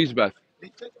 Lisbeth.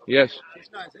 Lisbeth? Yes.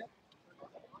 She's nice, eh?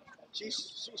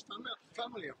 She's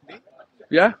family of me.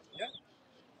 Yeah? Yeah?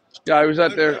 Yeah, I was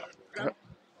at their.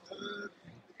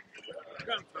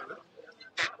 Grandfather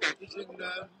is in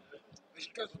his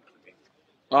cousin for me.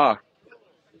 Ah.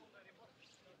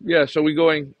 Yeah, so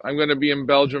I'm going to be in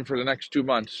Belgium for the next 2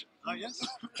 months. Oh, yes?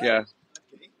 Yeah.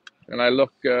 Okay. And I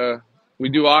look, we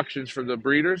do auctions for the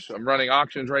breeders. I'm running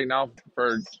auctions right now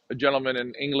for a gentleman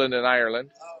in England and Ireland.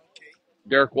 Oh, okay.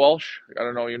 Derek Walsh. I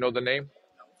don't know, you know the name?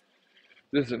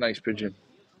 This is a nice pigeon.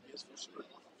 Yes, for sure.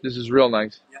 This is real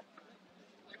nice. Yeah.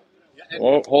 Yeah, and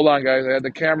Oh, hold on, guys. I had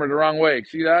the camera the wrong way.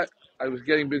 See that? I was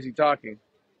getting busy talking.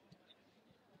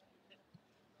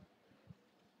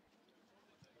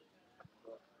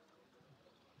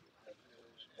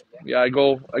 Yeah, I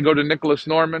go to Nicholas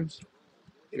Norman's.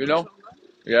 You know?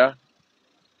 Yeah.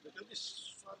 but that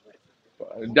is far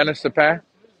away. Dennis Sapin.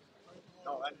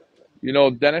 No, I You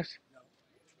know Dennis? no.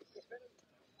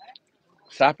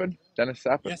 Sapin? Dennis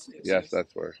Sapin? Yes, yes, Yes, yes.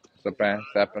 that's where. Sapin,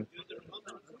 Sapin.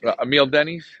 Emile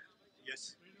Denny's?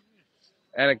 Yes.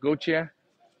 Anik Gochia?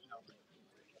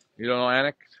 You don't know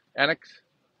Anik? Anix?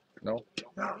 No.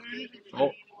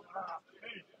 Oh,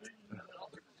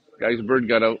 guy's bird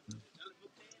got out.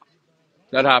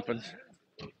 That happens.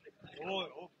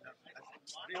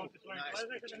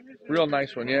 Real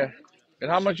nice one, yeah. And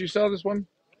how much you sell this one?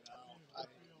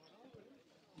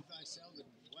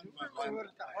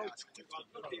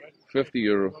 50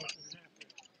 euro.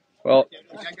 Well,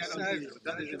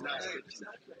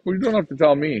 you don't have to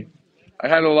tell me. I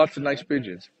had lots of nice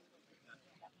pigeons.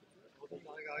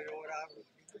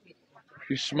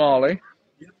 She's small, eh?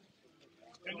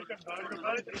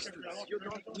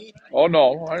 Oh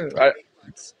no,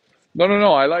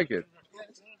 no. I like it.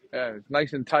 Yeah, it's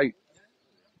nice and tight.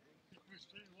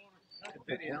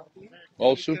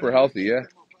 Oh, super healthy. Yeah,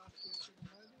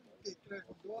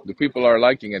 the people are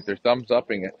liking it. They're thumbs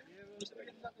upping it.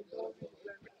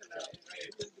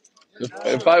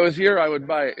 If I was here, I would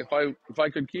buy it. If I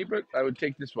could keep it, I would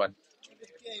take this one.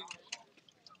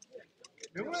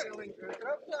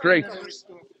 Great.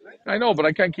 I know, but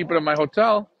I can't keep it in my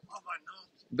hotel.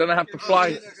 Then I have to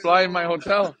fly in my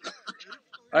hotel.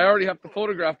 I already have to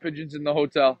photograph pigeons in the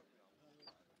hotel.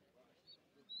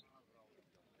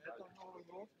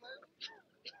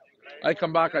 I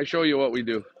come back, I show you what we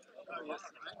do.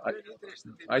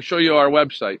 I show you our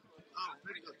website.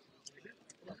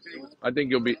 I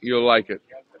think you'll like it.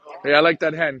 Hey, I like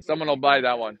that hen. Someone will buy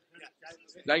that one.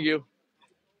 Thank you.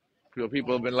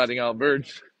 People have been letting out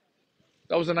birds.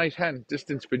 That was a nice hen,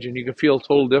 distance pigeon. You can feel a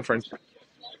total difference.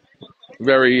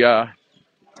 Very,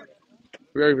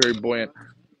 very buoyant.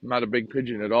 Not a big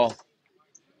pigeon at all.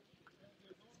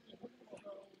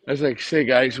 As I say,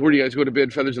 guys, where do you guys go to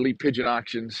bid? Feathers Elite Pigeon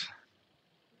Auctions.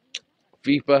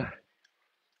 FIFA.eu.com.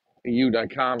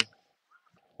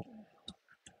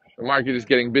 The market is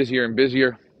getting busier and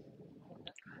busier.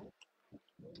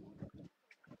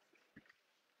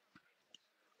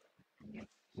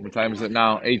 What time is it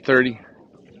now? 8:30.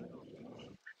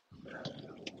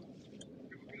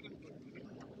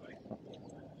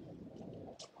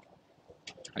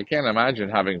 I can't imagine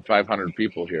having 500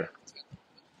 people here.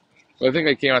 But I think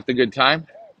I came at the good time.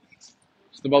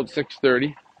 It's about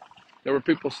 6:30. There were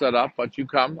people set up, but you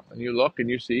come and you look and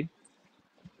you see.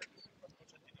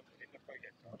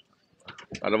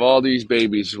 Out of all these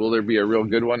babies, will there be a real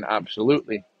good one?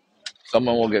 Absolutely.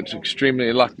 Someone will get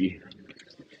extremely lucky.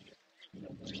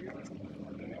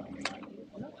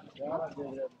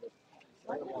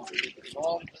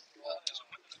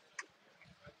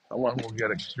 Someone will get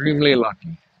extremely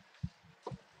lucky.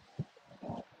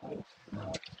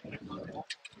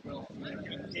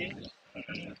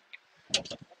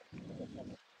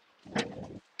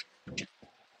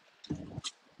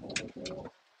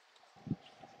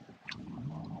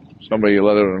 Somebody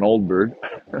let out an old bird.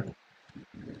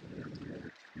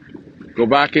 Go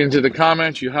back into the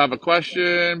comments. You have a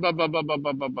question.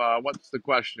 What's the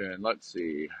question? Let's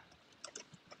see.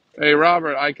 Hey,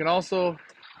 Robert, it can also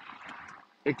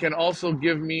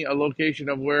give me a location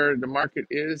of where the market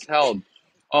is held.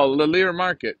 Oh, the Lier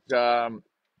Market. You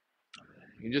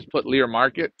just put Lier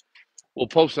Market. We'll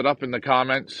post it up in the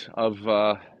comments of,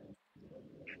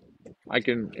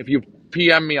 if you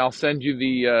PM me, I'll send you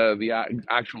the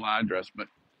actual address, but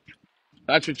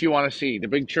that's what you want to see. The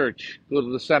big church. Go to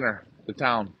the center, the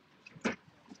town. And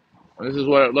this is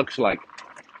what it looks like,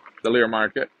 the Lier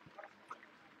Market.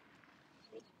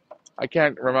 I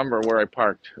can't remember where I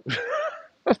parked.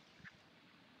 I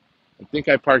think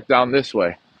I parked down this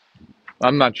way.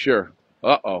 I'm not sure.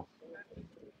 Uh-oh.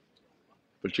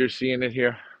 But you're seeing it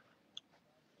here.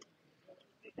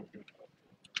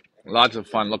 Lots of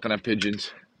fun looking at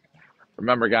pigeons.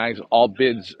 Remember, guys, all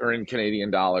bids are in Canadian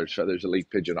dollars. Feathers Elite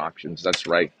Pigeon Auctions. That's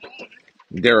right.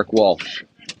 Derek Walsh,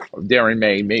 Darren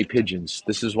May Pigeons.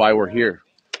 This is why we're here.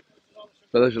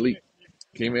 Feathers Elite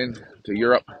came in to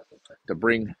Europe to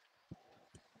bring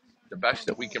the best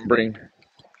that we can bring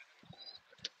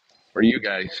for you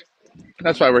guys.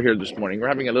 That's why we're here this morning. We're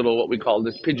having a little what we call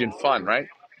this pigeon fun, right?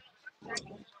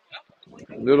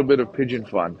 A little bit of pigeon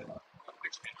fun.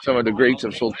 Some of the greats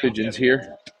have sold pigeons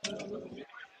here.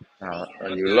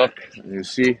 You look and you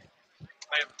see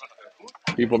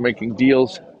people making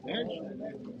deals,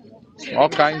 all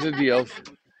kinds of deals.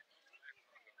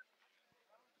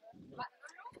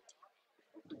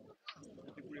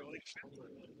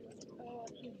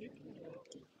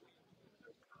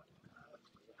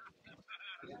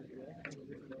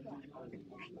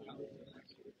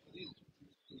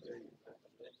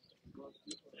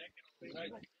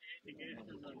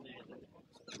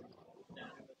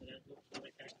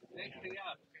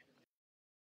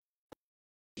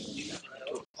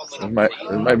 Is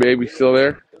my baby still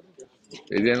there?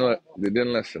 They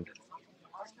didn't listen.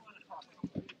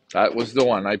 That was the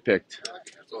one I picked.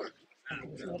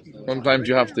 Sometimes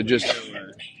you have to just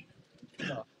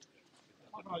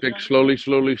pick slowly,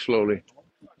 slowly, slowly.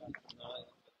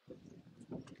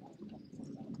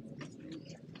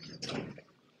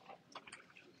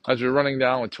 As we're running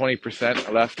down with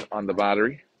 20% left on the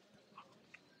battery.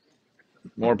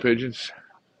 More pigeons.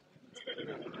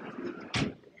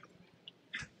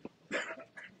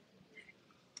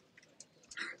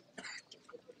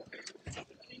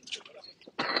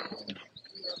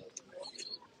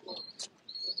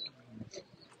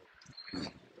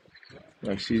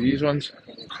 I see these ones.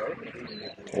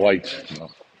 Whites. No.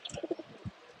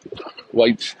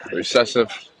 Whites, recessive.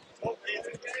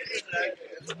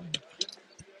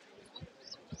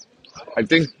 I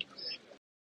think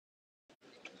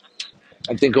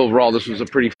overall this was a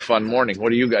pretty fun morning. What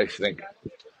do you guys think?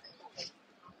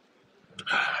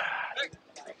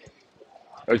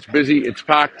 It's busy, it's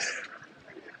packed.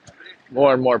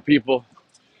 More and more people.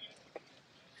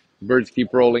 Birds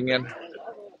keep rolling in.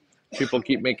 People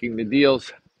keep making the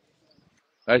deals.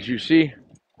 As you see,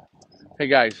 hey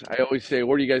guys, I always say,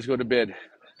 where do you guys go to bid?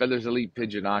 Feathers Elite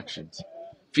Pigeon Auctions.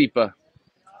 FIPA.ca.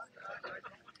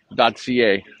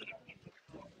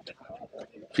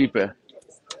 FIPA.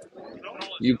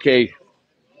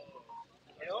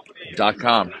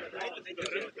 UK.com.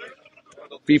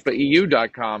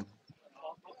 FIPAEU.com.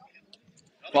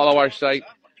 Follow our site.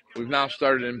 We've now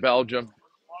started in Belgium.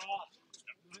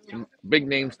 Some big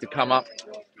names to come up.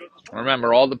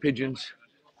 Remember, all the pigeons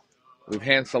we've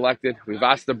hand selected. We've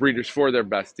asked the breeders for their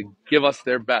best to give us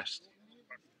their best.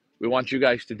 We want you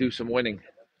guys to do some winning.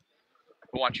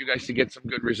 We want you guys to get some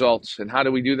good results. And how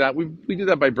do we do that? We do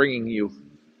that by bringing you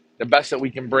the best that we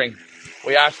can bring.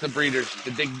 We ask the breeders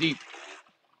to dig deep.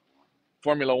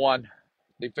 Formula One,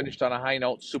 they finished on a high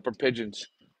note. Super pigeons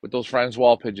with those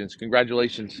Francois pigeons.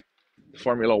 Congratulations,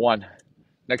 Formula One.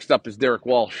 Next up is Derek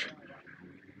Walsh.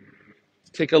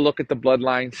 Take a look at the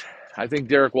bloodlines. I think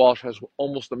Derek Walsh has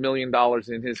almost $1 million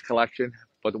in his collection.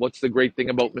 But what's the great thing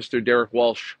about Mr. Derek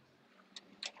Walsh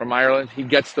from Ireland? He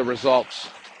gets the results.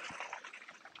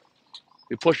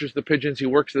 He pushes the pigeons, he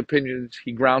works the pigeons,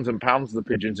 he grounds and pounds the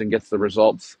pigeons and gets the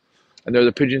results. And they're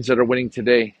the pigeons that are winning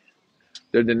today.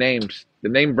 They're the name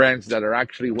brands that are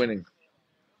actually winning.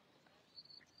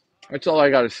 That's all I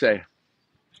got to say.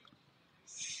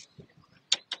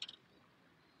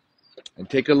 And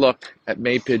take a look at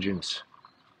May pigeons.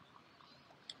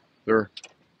 They're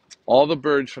all the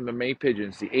birds from the May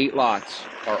pigeons, the 8 lots,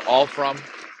 are all from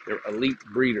their elite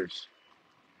breeders.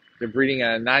 They're breeding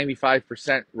at a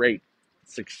 95% rate.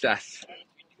 Success.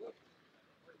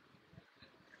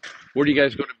 Where do you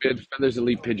guys go to bid? Feathers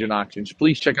Elite Pigeon Auctions.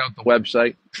 Please check out the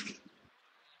website.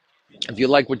 If you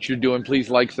like what you're doing, please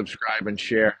like, subscribe, and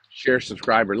share. Share,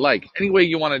 subscribe, or like. Any way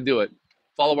you want to do it.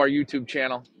 Follow our YouTube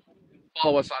channel.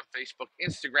 Follow us on Facebook,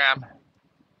 Instagram.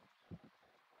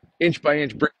 Inch by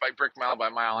inch, brick by brick, mile by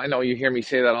mile. I know you hear me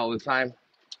say that all the time.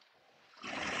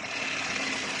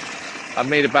 I've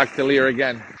made it back to Lier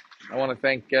again. I want to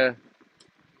thank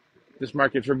this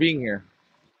market for being here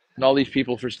and all these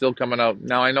people for still coming out.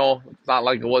 Now, I know it's not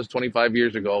like it was 25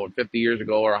 years ago or 50 years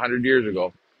ago or 100 years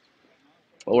ago,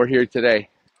 but we're here today.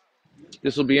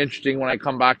 This will be interesting when I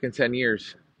come back in 10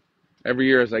 years. Every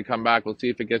year as I come back, we'll see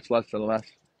if it gets less and less.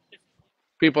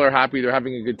 People are happy. They're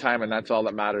having a good time, and that's all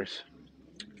that matters.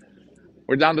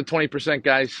 We're down to 20%,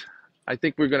 guys. I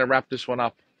think we're going to wrap this one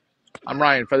up. I'm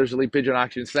Ryan, Feathers Elite Pigeon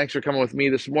Auctions. Thanks for coming with me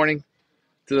this morning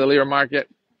to the Lier Market.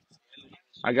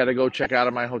 I got to go check out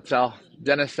of my hotel.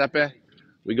 Dennis Sepe,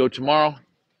 we go tomorrow.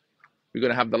 We're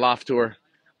going to have the loft tour.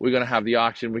 We're going to have the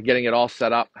auction. We're getting it all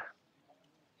set up.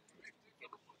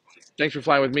 Thanks for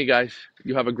flying with me, guys.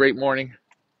 You have a great morning.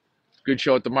 Good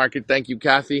show at the market. Thank you,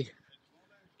 Kathy.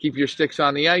 Keep your sticks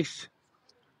on the ice.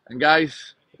 And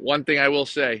guys, one thing I will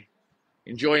say,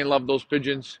 enjoy and love those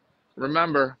pigeons.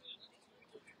 Remember,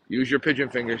 use your pigeon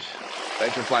fingers.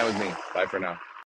 Thanks for flying with me. Bye for now.